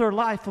have built their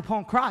life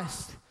upon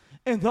Christ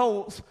and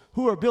those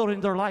who are building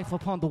their life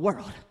upon the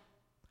world.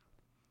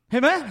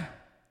 Amen?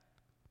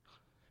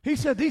 He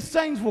said these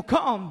things will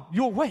come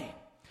your way.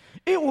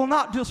 It will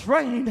not just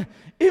rain,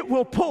 it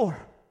will pour.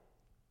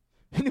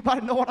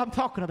 Anybody know what I'm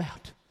talking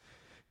about?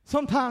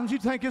 Sometimes you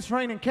think it's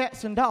raining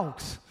cats and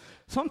dogs.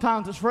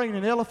 Sometimes it's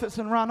raining elephants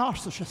and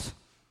rhinoceroses.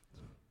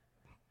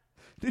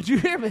 Did you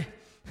hear me?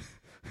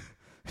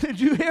 Did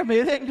you hear me?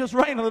 It ain't just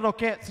raining little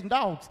cats and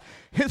dogs.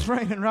 It's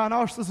raining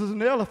rhinoceroses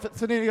and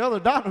elephants and any other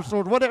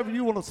dinosaur, whatever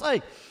you want to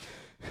say.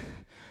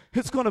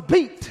 It's going to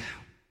beat.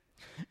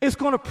 It's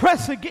going to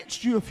press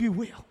against you, if you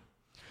will.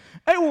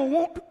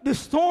 The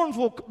storms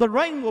will, the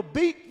rain will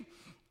beat,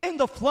 and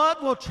the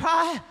flood will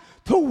try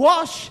to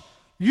wash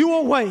you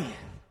away.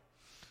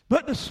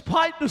 But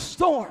despite the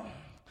storm,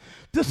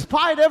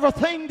 despite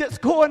everything that's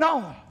going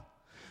on,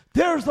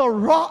 there's a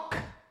rock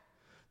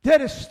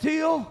that is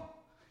still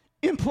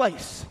in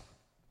place.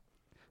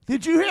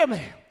 Did you hear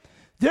me?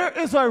 There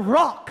is a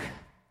rock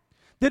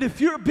that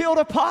if you're built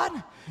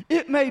upon,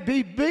 it may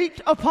be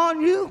beat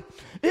upon you.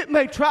 It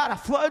may try to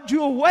flood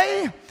you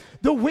away.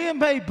 The wind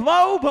may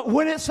blow, but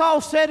when it's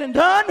all said and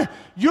done,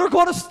 you're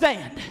going to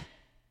stand.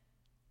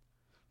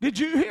 Did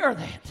you hear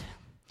that?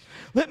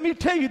 Let me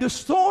tell you, the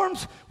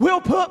storms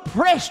will put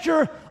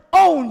pressure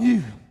on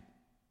you.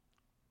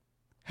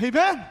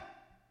 Amen?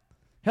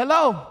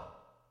 Hello?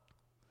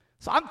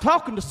 So I'm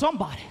talking to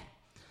somebody.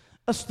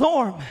 A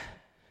storm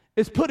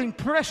is putting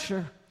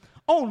pressure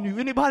on you.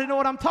 Anybody know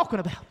what I'm talking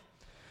about?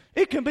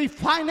 It can be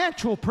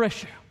financial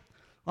pressure.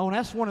 Oh, and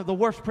that's one of the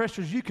worst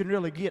pressures you can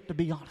really get, to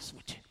be honest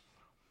with you.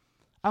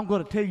 I'm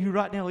going to tell you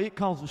right now, it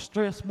causes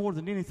stress more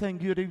than anything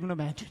you'd even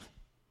imagine.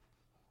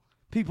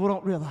 People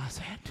don't realize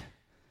that.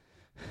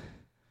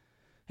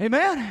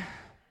 Amen?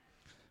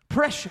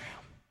 Pressure.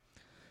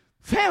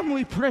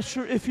 Family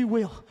pressure, if you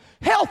will.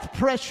 Health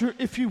pressure,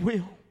 if you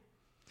will.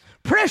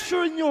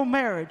 Pressure in your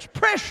marriage.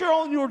 Pressure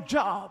on your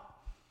job.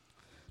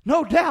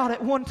 No doubt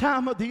at one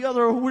time or the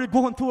other, we're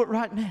going through it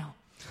right now.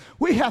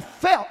 We have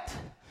felt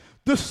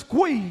the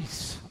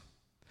squeeze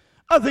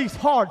of these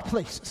hard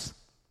places.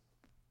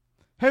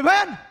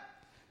 Amen?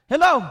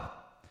 Hello?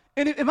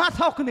 Am I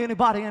talking to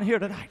anybody in here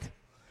tonight?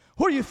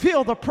 Where you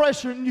feel the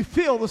pressure and you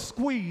feel the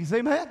squeeze.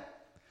 Amen?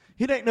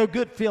 It ain't no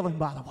good feeling,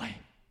 by the way.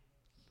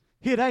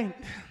 It ain't.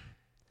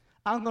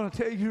 I'm going to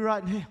tell you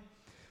right now.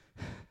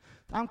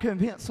 I'm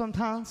convinced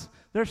sometimes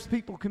there's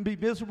people can be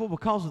miserable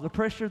because of the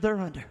pressure they're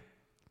under.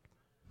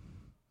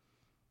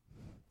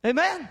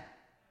 Amen?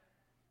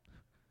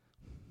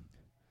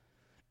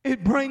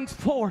 It brings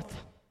forth,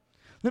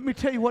 let me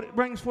tell you what it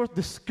brings forth,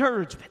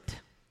 discouragement.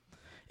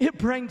 It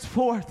brings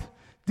forth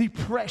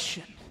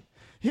depression.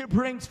 It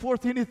brings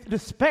forth any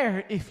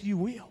despair, if you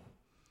will,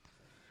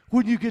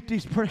 when you get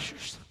these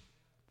pressures.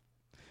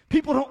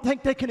 People don't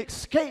think they can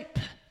escape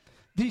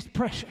these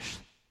pressures.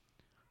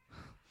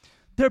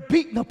 They're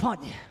beating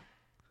upon you.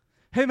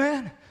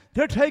 Amen?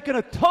 They're taking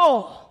a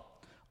toll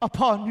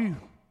upon you.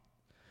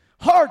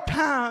 Hard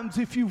times,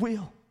 if you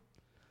will.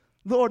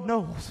 Lord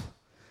knows.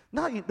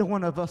 Not either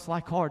one of us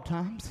like hard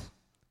times.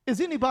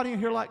 Is anybody in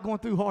here like going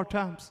through hard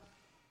times?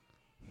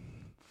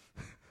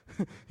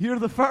 You're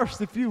the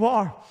first. If you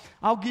are,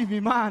 I'll give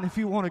you mine if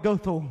you want to go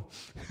through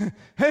them.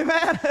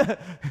 Amen?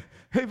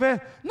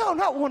 Amen? No,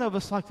 not one of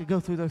us like to go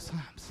through those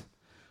times.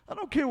 I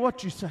don't care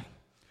what you say.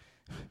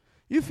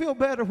 You feel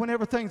better when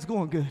everything's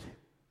going good.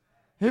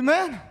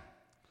 Amen?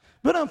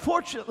 But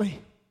unfortunately,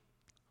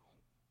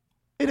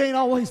 it ain't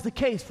always the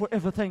case where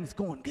everything's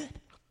going good.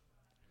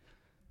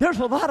 There's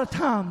a lot of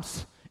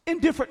times in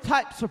different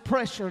types of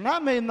pressure, and I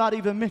may not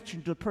even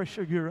mention the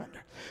pressure you're under,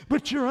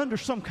 but you're under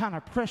some kind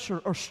of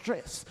pressure or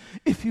stress,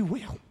 if you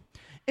will,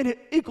 and it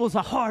equals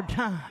a hard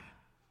time.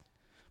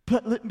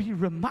 But let me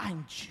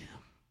remind you,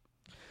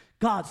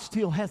 God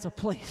still has a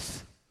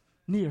place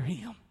near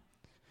him.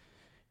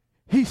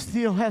 He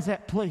still has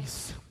that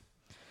place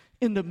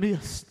in the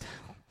midst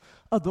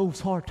of those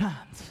hard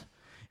times,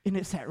 and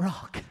it's that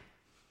rock.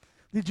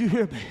 Did you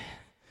hear me?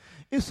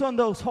 It's on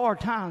those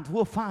hard times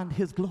we'll find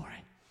his glory.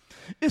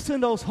 It's in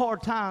those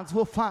hard times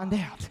we'll find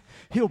out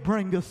he'll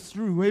bring us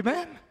through.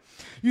 Amen?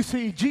 You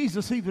see,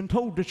 Jesus even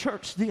told the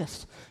church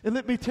this. And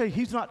let me tell you,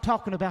 he's not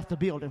talking about the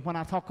building when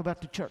I talk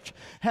about the church.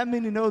 How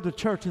many know the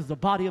church is the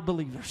body of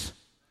believers?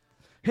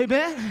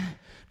 Amen.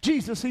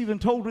 Jesus even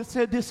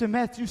said this in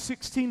Matthew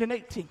 16 and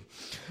 18.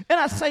 And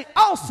I say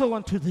also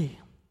unto thee,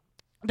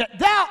 that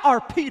thou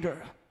art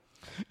Peter,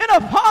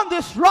 and upon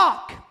this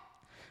rock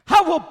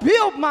I will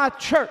build my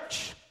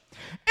church,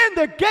 and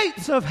the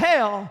gates of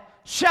hell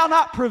shall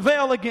not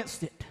prevail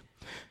against it.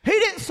 He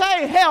didn't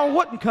say hell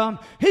wouldn't come.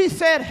 He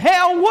said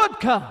hell would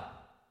come.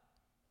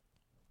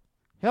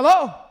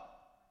 Hello?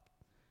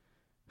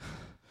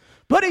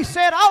 But he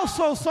said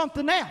also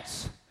something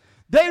else.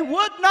 They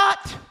would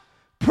not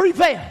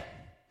prevail.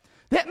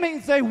 That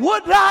means they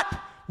would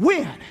not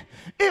win.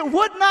 It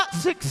would not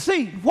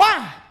succeed.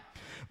 Why?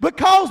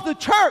 Because the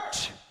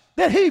church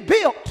that he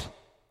built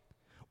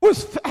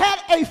had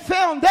a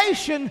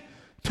foundation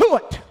to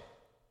it.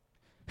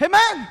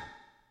 Amen?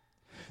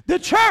 The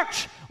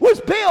church was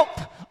built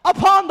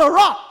upon the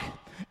rock.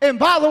 And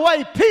by the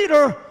way,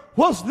 Peter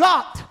was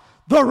not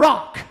the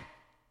rock.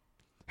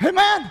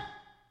 Amen?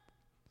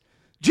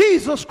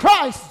 Jesus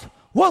Christ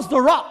was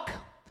the rock.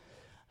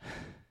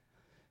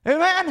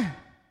 Amen?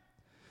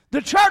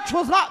 The church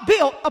was not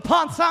built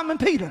upon Simon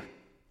Peter.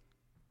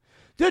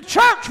 The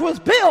church was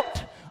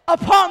built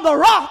upon the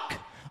rock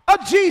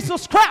of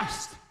Jesus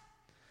Christ.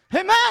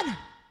 Amen?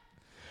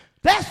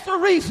 That's the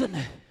reason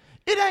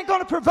it ain't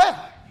going to prevail.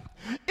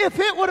 If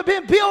it would have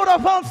been built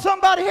upon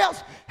somebody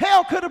else,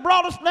 hell could have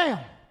brought us down.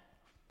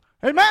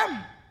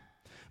 Amen?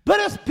 But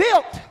it's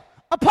built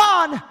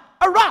upon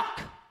a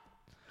rock.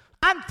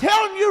 I'm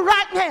telling you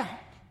right now,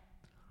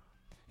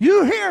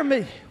 you hear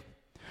me.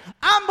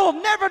 I will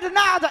never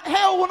deny that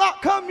hell will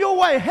not come your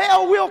way.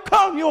 Hell will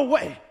come your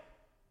way.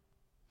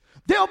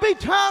 There'll be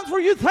times where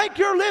you think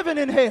you're living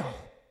in hell.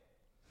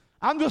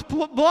 I'm just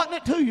blunting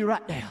it to you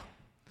right now.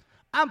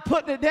 I'm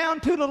putting it down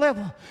to the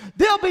level.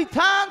 There'll be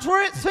times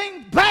where it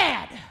seems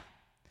bad.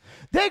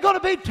 There are going to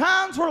be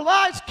times where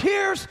life's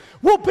cares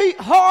will beat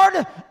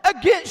hard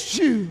against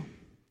you.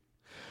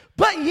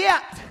 But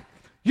yet,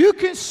 you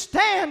can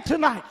stand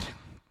tonight.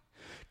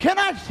 Can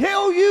I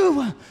tell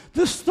you,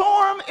 the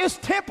storm is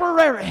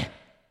temporary.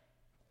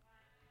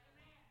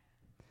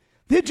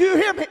 Did you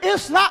hear me?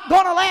 It's not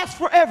going to last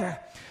forever.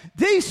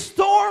 These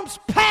storms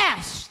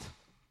passed.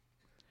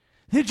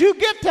 Did you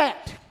get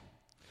that?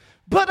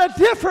 But the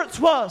difference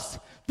was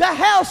the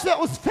house that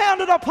was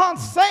founded upon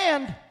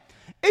sand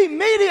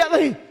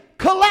immediately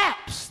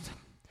collapsed.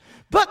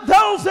 But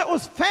those that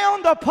was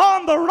found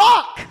upon the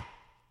rock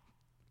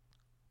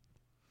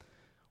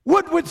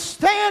would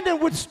withstand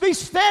and would be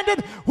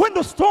standing when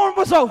the storm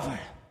was over.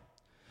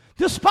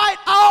 Despite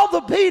all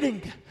the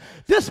beating,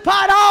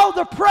 despite all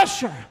the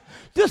pressure,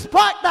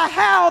 despite the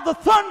howl, the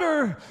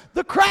thunder,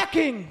 the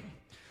cracking,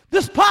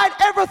 despite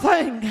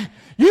everything,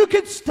 you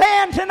can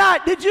stand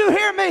tonight. Did you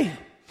hear me?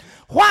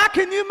 Why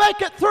can you make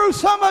it through?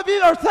 Some of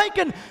you are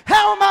thinking,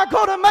 how am I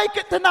going to make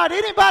it tonight?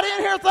 Anybody in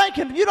here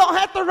thinking, you don't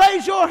have to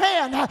raise your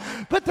hand,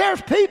 but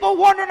there's people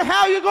wondering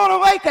how you're going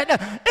to make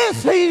it.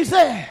 It's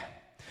easy.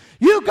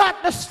 You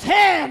got to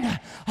stand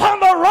on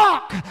the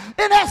rock,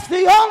 and that's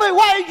the only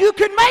way you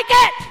can make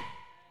it.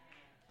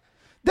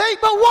 There ain't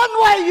but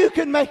one way you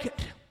can make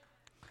it.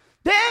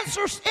 The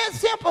answer is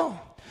simple.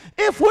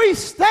 If we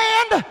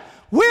stand,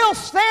 we'll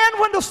stand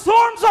when the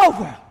storm's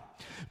over.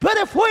 But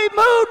if we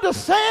move the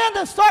sand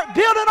and start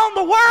building on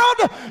the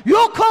world,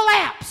 you'll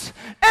collapse,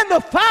 and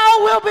the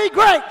fall will be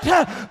great.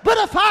 But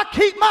if I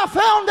keep my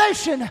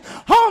foundation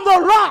on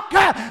the rock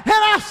and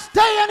I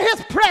stay in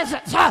his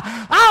presence,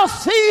 I'll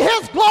see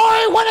his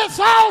glory when it's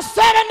all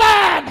said and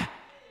done.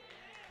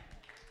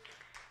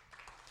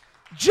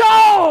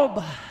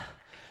 Job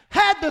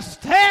had to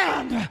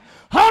stand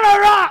on a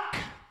rock.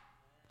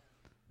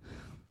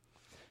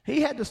 He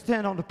had to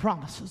stand on the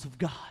promises of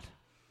God.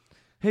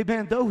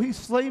 Amen. Though he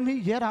slay me,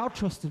 yet I'll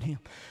trust in him.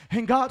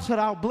 And God said,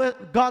 I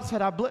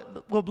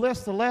will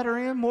bless the latter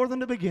end more than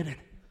the beginning.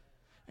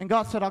 And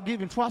God said, I'll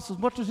give him twice as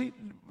much as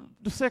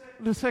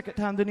the second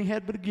time than he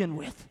had to begin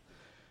with.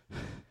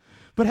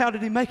 But how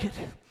did he make it?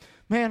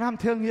 Man, I'm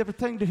telling you,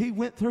 everything that he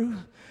went through,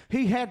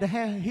 he had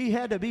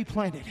to be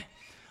planted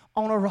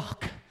on a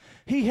rock.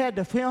 He had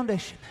the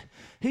foundation.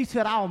 He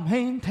said, I'll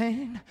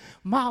maintain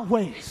my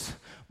ways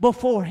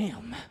before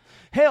him.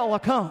 Hell will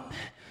come.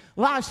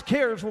 Life's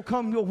cares will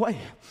come your way.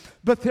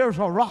 But there's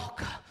a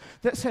rock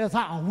that says,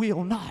 I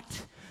will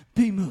not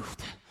be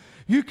moved.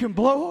 You can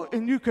blow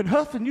and you can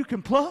huff and you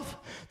can pluff.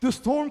 The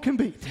storm can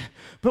beat.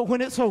 But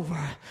when it's over,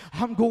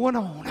 I'm going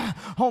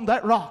on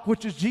that rock,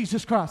 which is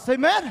Jesus Christ.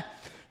 Amen?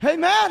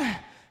 Amen?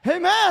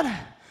 Amen?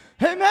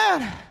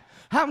 Amen?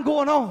 I'm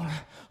going on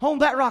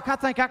that rock. I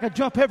think I could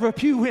jump every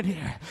pew in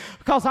here,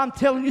 because I'm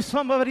telling you,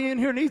 somebody in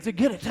here needs to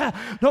get it.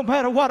 No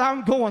matter what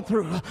I'm going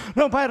through,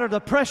 no matter the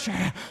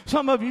pressure,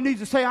 some of you need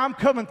to say, I'm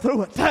coming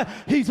through it.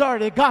 He's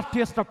already got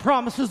this. The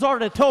promise has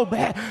already told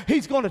me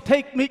he's going to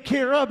take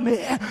care of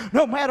me.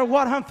 No matter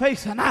what I'm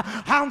facing,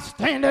 I'm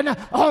standing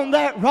on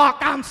that rock.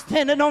 I'm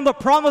standing on the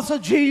promise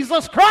of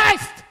Jesus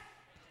Christ.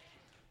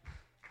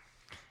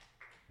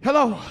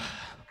 Hello.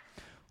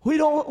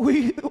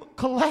 We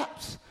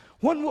collapse.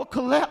 One will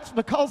collapse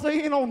because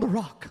they ain't on the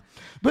rock.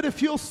 But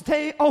if you'll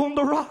stay on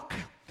the rock,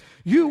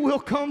 you will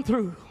come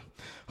through.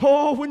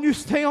 Oh, when you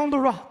stay on the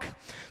rock,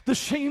 the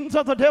schemes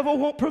of the devil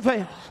won't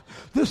prevail.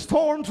 The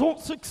storms won't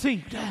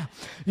succeed.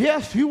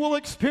 Yes, you will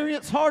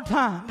experience hard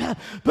times,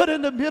 but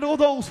in the middle of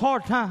those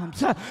hard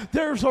times,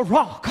 there's a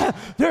rock.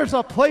 There's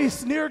a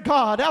place near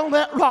God on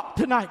that rock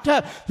tonight.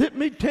 Let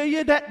me tell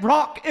you, that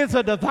rock is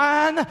a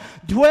divine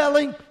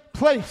dwelling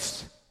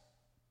place.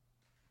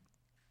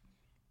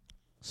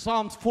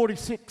 Psalms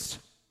 46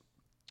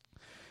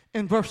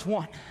 in verse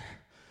 1.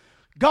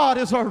 God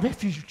is our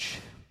refuge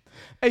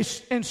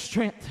and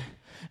strength,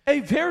 a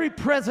very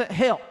present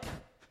help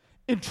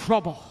in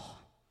trouble.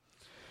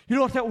 You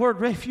know what that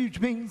word refuge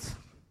means?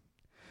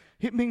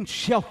 It means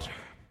shelter.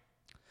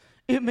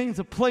 It means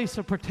a place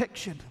of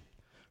protection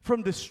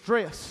from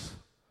distress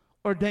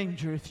or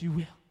danger, if you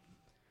will.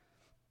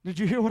 Did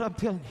you hear what I'm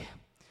telling you?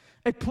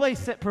 A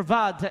place that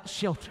provides that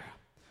shelter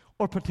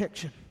or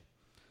protection.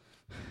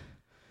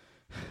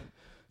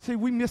 See,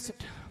 we miss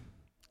it.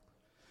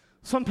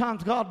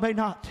 Sometimes God may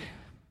not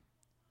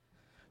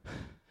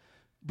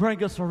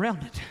bring us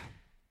around it.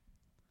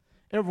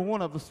 Every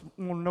one of us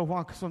want to know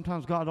why, because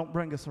sometimes God don't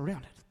bring us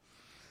around it.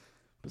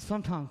 But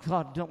sometimes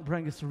God don't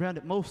bring us around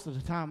it. Most of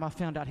the time, I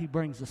found out He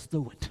brings us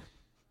through it.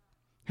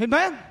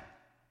 Amen?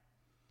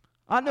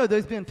 I know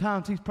there's been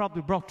times He's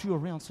probably brought you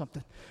around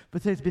something,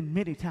 but there's been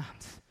many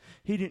times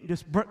He didn't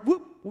just bring,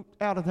 whoop,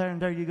 out of there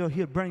and there you go.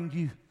 He'll bring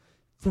you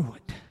through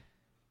it.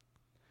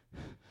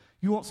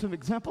 You want some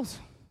examples?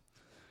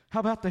 How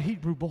about the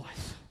Hebrew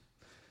boys?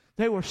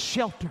 They were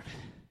sheltered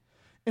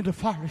in the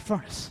fiery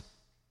furnace.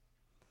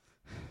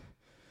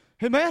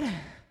 Amen?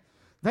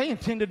 They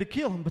intended to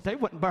kill him, but they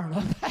wouldn't burn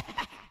up.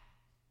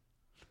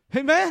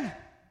 Amen?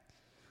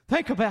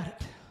 Think about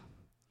it.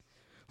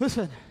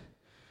 Listen,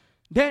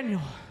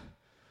 Daniel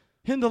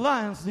in the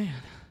lion's den,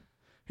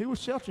 he was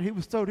sheltered. He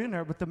was thrown in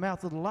there, but the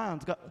mouth of the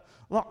lions got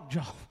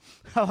lockjaw.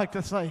 I like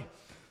to say,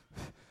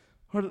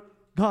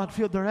 God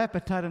filled their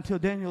appetite until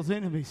Daniel's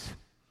enemies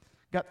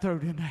got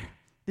thrown in there.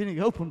 Then He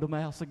opened the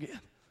mouths again.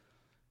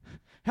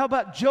 How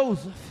about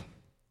Joseph?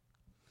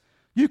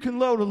 You can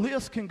load a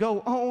list, can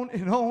go on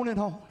and on and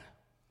on.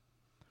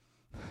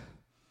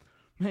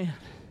 Man,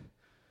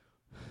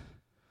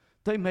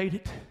 they made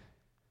it.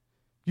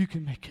 You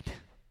can make it.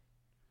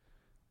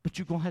 But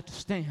you're going to have to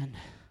stand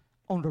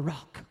on the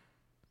rock.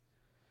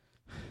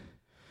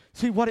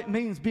 See what it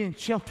means being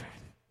sheltered.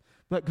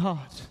 But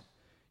God's,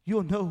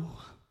 you'll know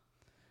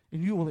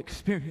and you will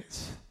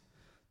experience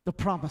the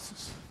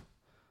promises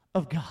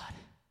of God.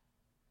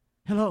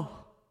 Hello.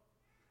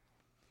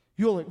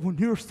 When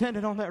you're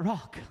standing on that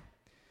rock,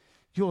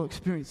 you'll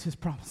experience His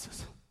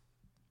promises.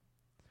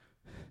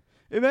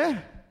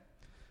 Amen?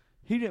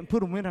 He didn't put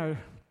them in there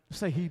to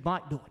say He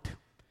might do it.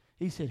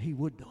 He said He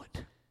would do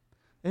it.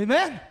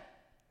 Amen?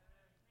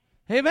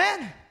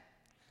 Amen?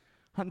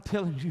 I'm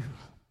telling you,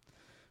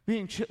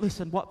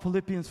 listen what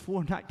Philippians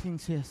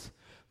 4:19 says.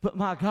 But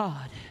my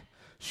God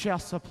shall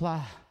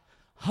supply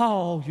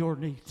all your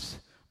needs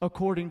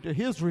according to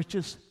His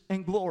riches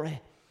and glory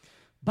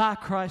by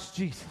Christ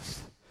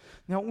Jesus.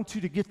 Now I want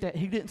you to get that.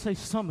 He didn't say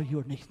some of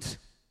your needs.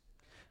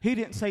 He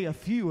didn't say a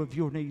few of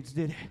your needs,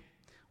 did He?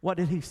 What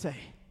did He say?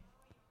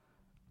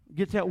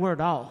 Get that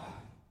word all.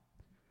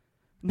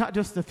 Not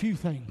just a few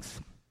things.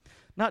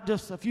 Not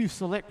just a few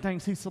select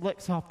things He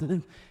selects off to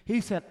do. He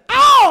said,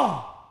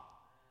 all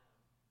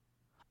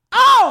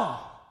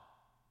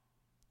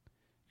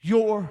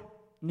your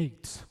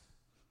needs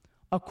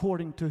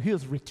according to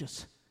His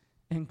riches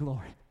and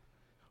glory.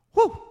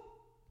 Whew!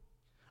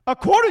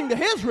 According to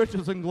His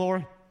riches and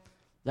glory.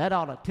 That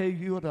ought to tell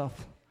you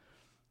enough.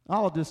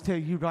 I'll just tell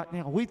you right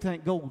now, we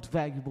think gold's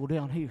valuable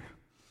down here.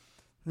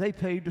 They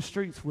paved the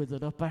streets with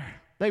it up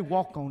there. They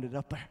walk on it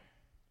up there.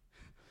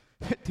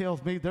 It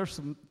tells me there's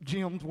some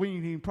gems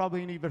we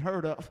probably ain't even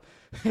heard of.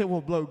 It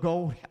will blow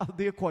gold out of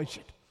the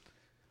equation.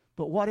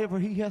 But whatever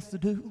He has to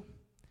do,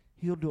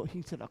 He'll do it.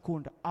 He said,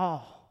 according to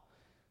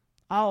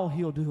all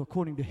He'll do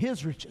according to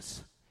His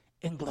riches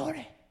and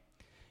glory.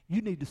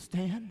 You need to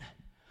stand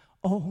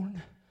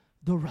on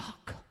the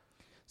rock.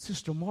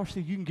 Sister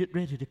Marcy, you can get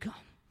ready to come.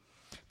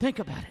 Think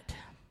about it.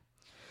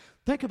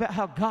 Think about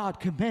how God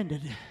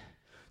commanded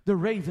the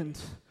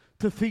ravens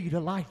to feed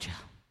Elijah.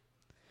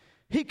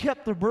 He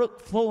kept the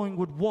brook flowing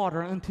with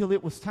water until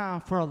it was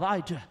time for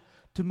Elijah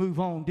to move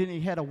on. Then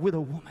He had a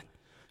widow woman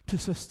to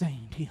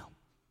sustain him.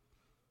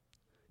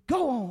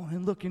 Go on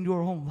and look in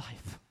your own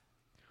life.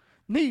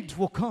 Needs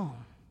will come.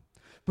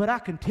 But I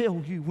can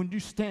tell you, when you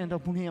stand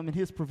up on Him and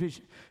His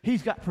provision,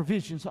 He's got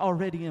provisions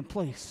already in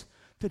place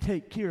to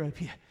take care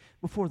of you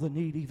before the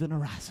need even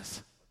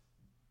arises.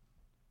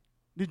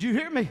 Did you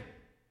hear me?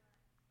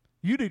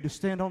 You need to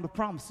stand on the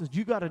promises.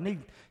 You got a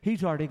need.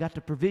 He's already got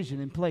the provision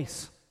in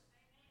place.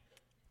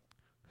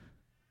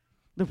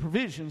 The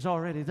provision's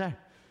already there.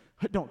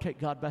 Don't take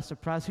God by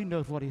surprise. He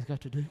knows what He's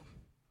got to do.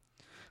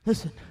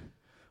 Listen,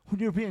 when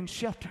you're being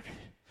sheltered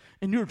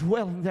and you're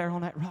dwelling there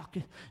on that rock,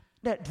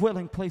 that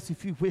dwelling place,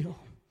 if you will,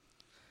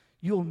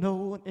 you'll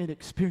know and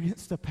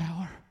experience the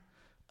power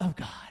of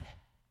God.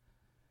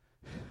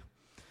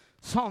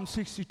 Psalm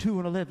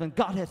 62:11,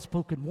 God hath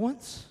spoken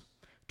once,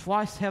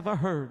 twice have I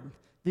heard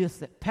this,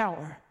 that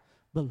power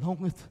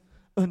belongeth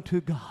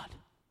unto God.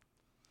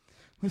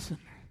 Listen,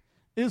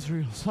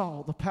 Israel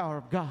saw the power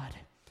of God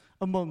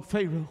among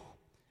Pharaoh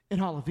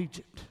and all of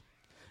Egypt.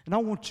 And I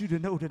want you to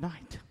know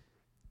tonight,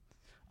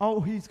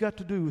 all he's got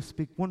to do is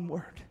speak one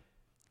word,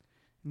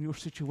 and your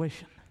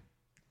situation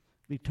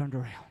be turned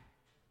around.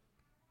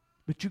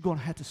 But you're going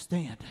to have to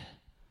stand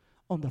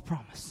on the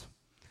promise.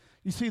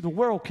 You see, the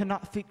world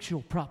cannot fix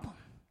your problem,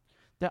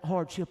 that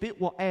hardship. It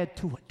will add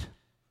to it.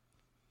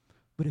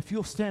 But if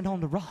you'll stand on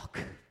the rock,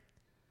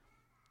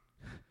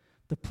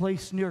 the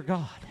place near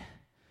God,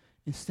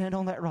 and stand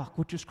on that rock,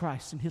 which is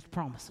Christ and his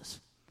promises,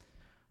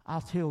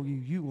 I'll tell you,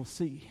 you will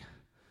see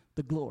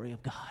the glory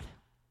of God.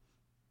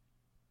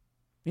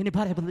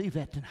 Anybody believe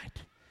that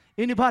tonight?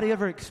 Anybody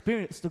ever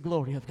experienced the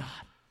glory of God?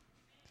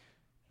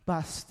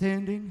 By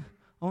standing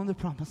on the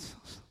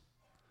promises.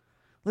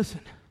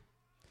 Listen,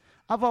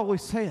 I've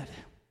always said,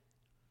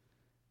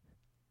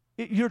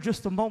 you're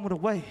just a moment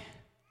away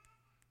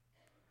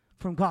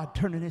from God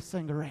turning this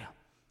thing around.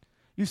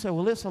 You say,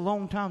 well, it's a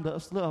long time to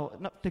us. No,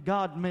 to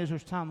God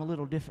measures time a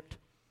little different.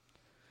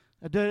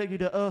 A day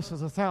to us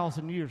is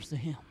 1,000 years to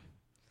him.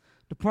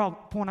 The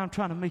point I'm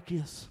trying to make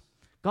is,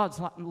 God's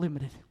not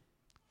limited.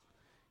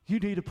 You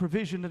need a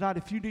provision tonight.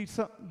 If you need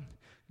something,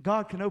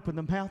 God can open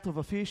the mouth of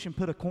a fish and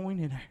put a coin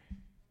in there.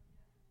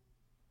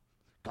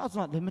 God's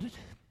not limited.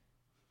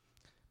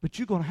 But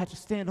you're going to have to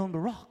stand on the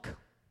rock.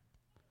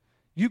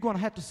 You're going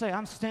to have to say,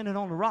 I'm standing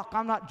on the rock.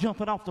 I'm not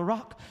jumping off the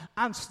rock.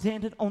 I'm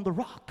standing on the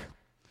rock.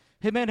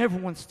 Hey, man,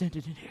 everyone's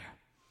standing in here.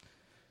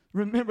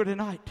 Remember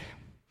tonight,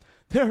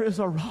 there is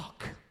a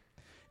rock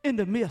in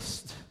the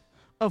midst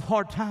of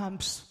hard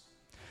times.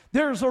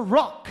 There's a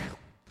rock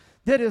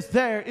that is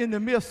there in the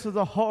midst of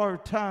the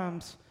hard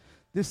times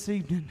this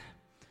evening.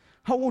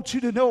 I want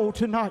you to know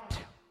tonight,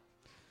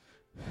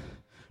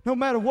 no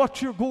matter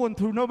what you're going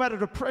through, no matter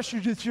the pressure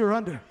that you're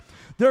under,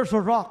 there's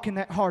a rock in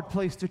that hard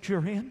place that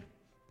you're in.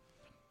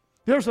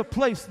 There's a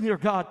place near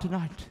God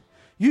tonight.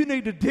 You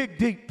need to dig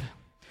deep,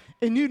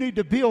 and you need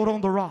to build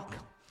on the rock.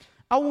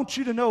 I want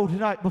you to know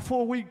tonight,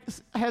 before we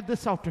have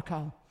this altar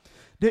call,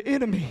 the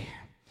enemy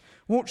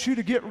wants you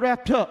to get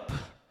wrapped up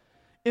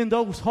in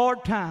those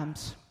hard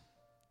times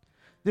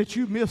that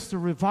you miss the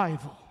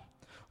revival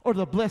or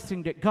the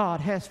blessing that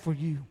God has for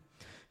you.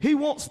 He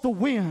wants the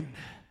wind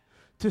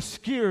to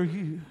scare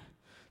you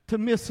to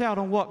miss out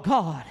on what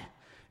God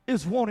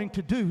is wanting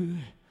to do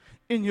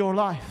in your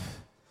life.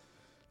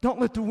 Don't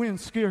let the wind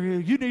scare you.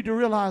 You need to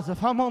realize,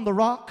 if I'm on the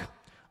rock,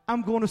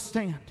 I'm going to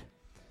stand.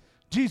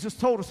 Jesus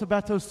told us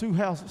about those two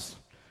houses.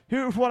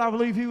 Here's what I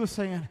believe he was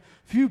saying.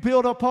 If you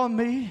build upon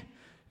me,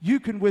 you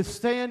can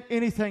withstand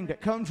anything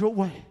that comes your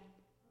way.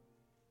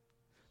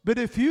 But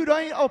if you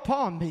ain't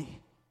upon me,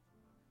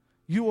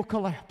 you will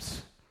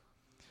collapse.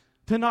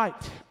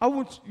 Tonight,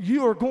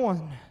 you are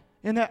going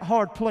in that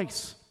hard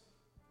place.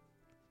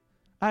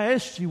 I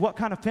asked you, what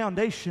kind of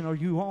foundation are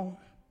you on?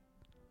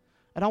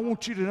 And I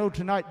want you to know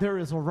tonight, there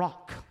is a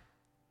rock.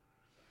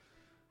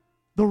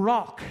 The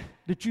rock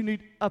that you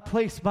need a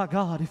place by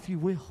God, if you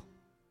will,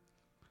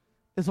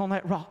 is on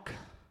that rock,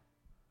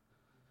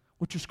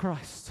 which is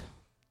Christ.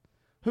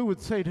 Who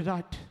would say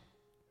tonight,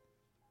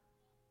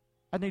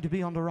 I need to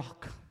be on the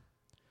rock?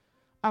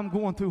 I'm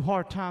going through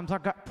hard times. I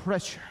got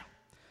pressure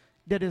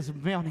that is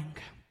mounting.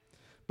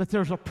 But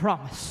there's a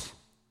promise.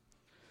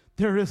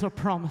 There is a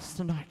promise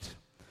tonight.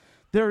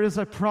 There is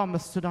a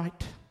promise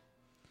tonight.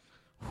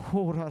 There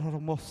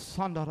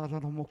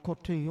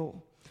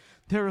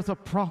is a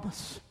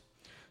promise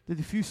that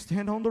if you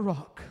stand on the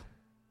rock,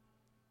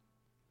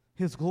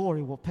 his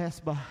glory will pass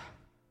by.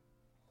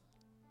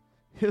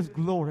 His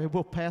glory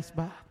will pass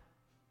by.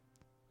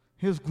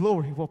 His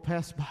glory will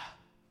pass by.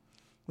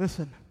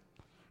 Listen,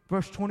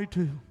 verse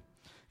 22.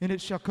 And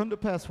it shall come to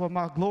pass while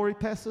my glory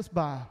passes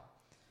by,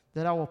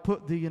 that I will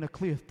put thee in a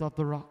cleft of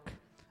the rock,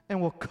 and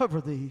will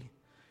cover thee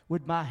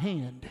with my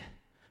hand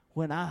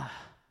when I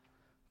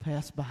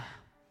pass by.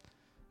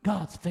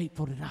 God's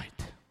faithful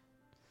tonight.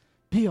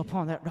 Be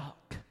upon that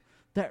rock.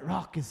 That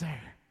rock is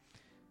there.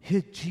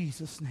 In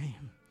Jesus'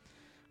 name.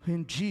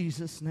 In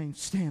Jesus' name.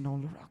 Stand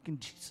on the rock in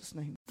Jesus'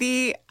 name.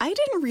 The I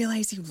didn't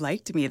realize you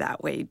liked me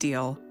that way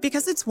deal.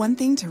 Because it's one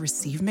thing to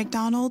receive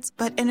McDonald's,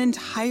 but an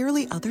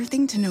entirely other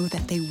thing to know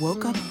that they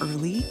woke up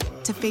early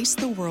to face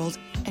the world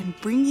and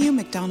bring you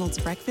McDonald's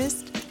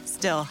breakfast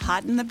still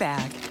hot in the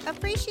bag.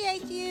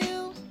 Appreciate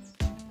you.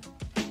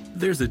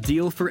 There's a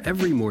deal for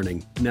every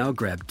morning. Now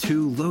grab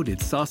 2 loaded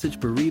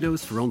sausage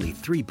burritos for only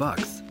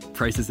 $3.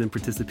 Prices and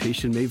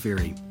participation may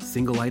vary.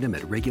 Single item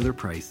at regular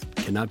price.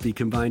 Cannot be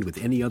combined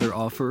with any other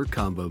offer or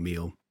combo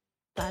meal.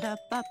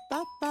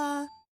 Ba-da-ba-ba-ba.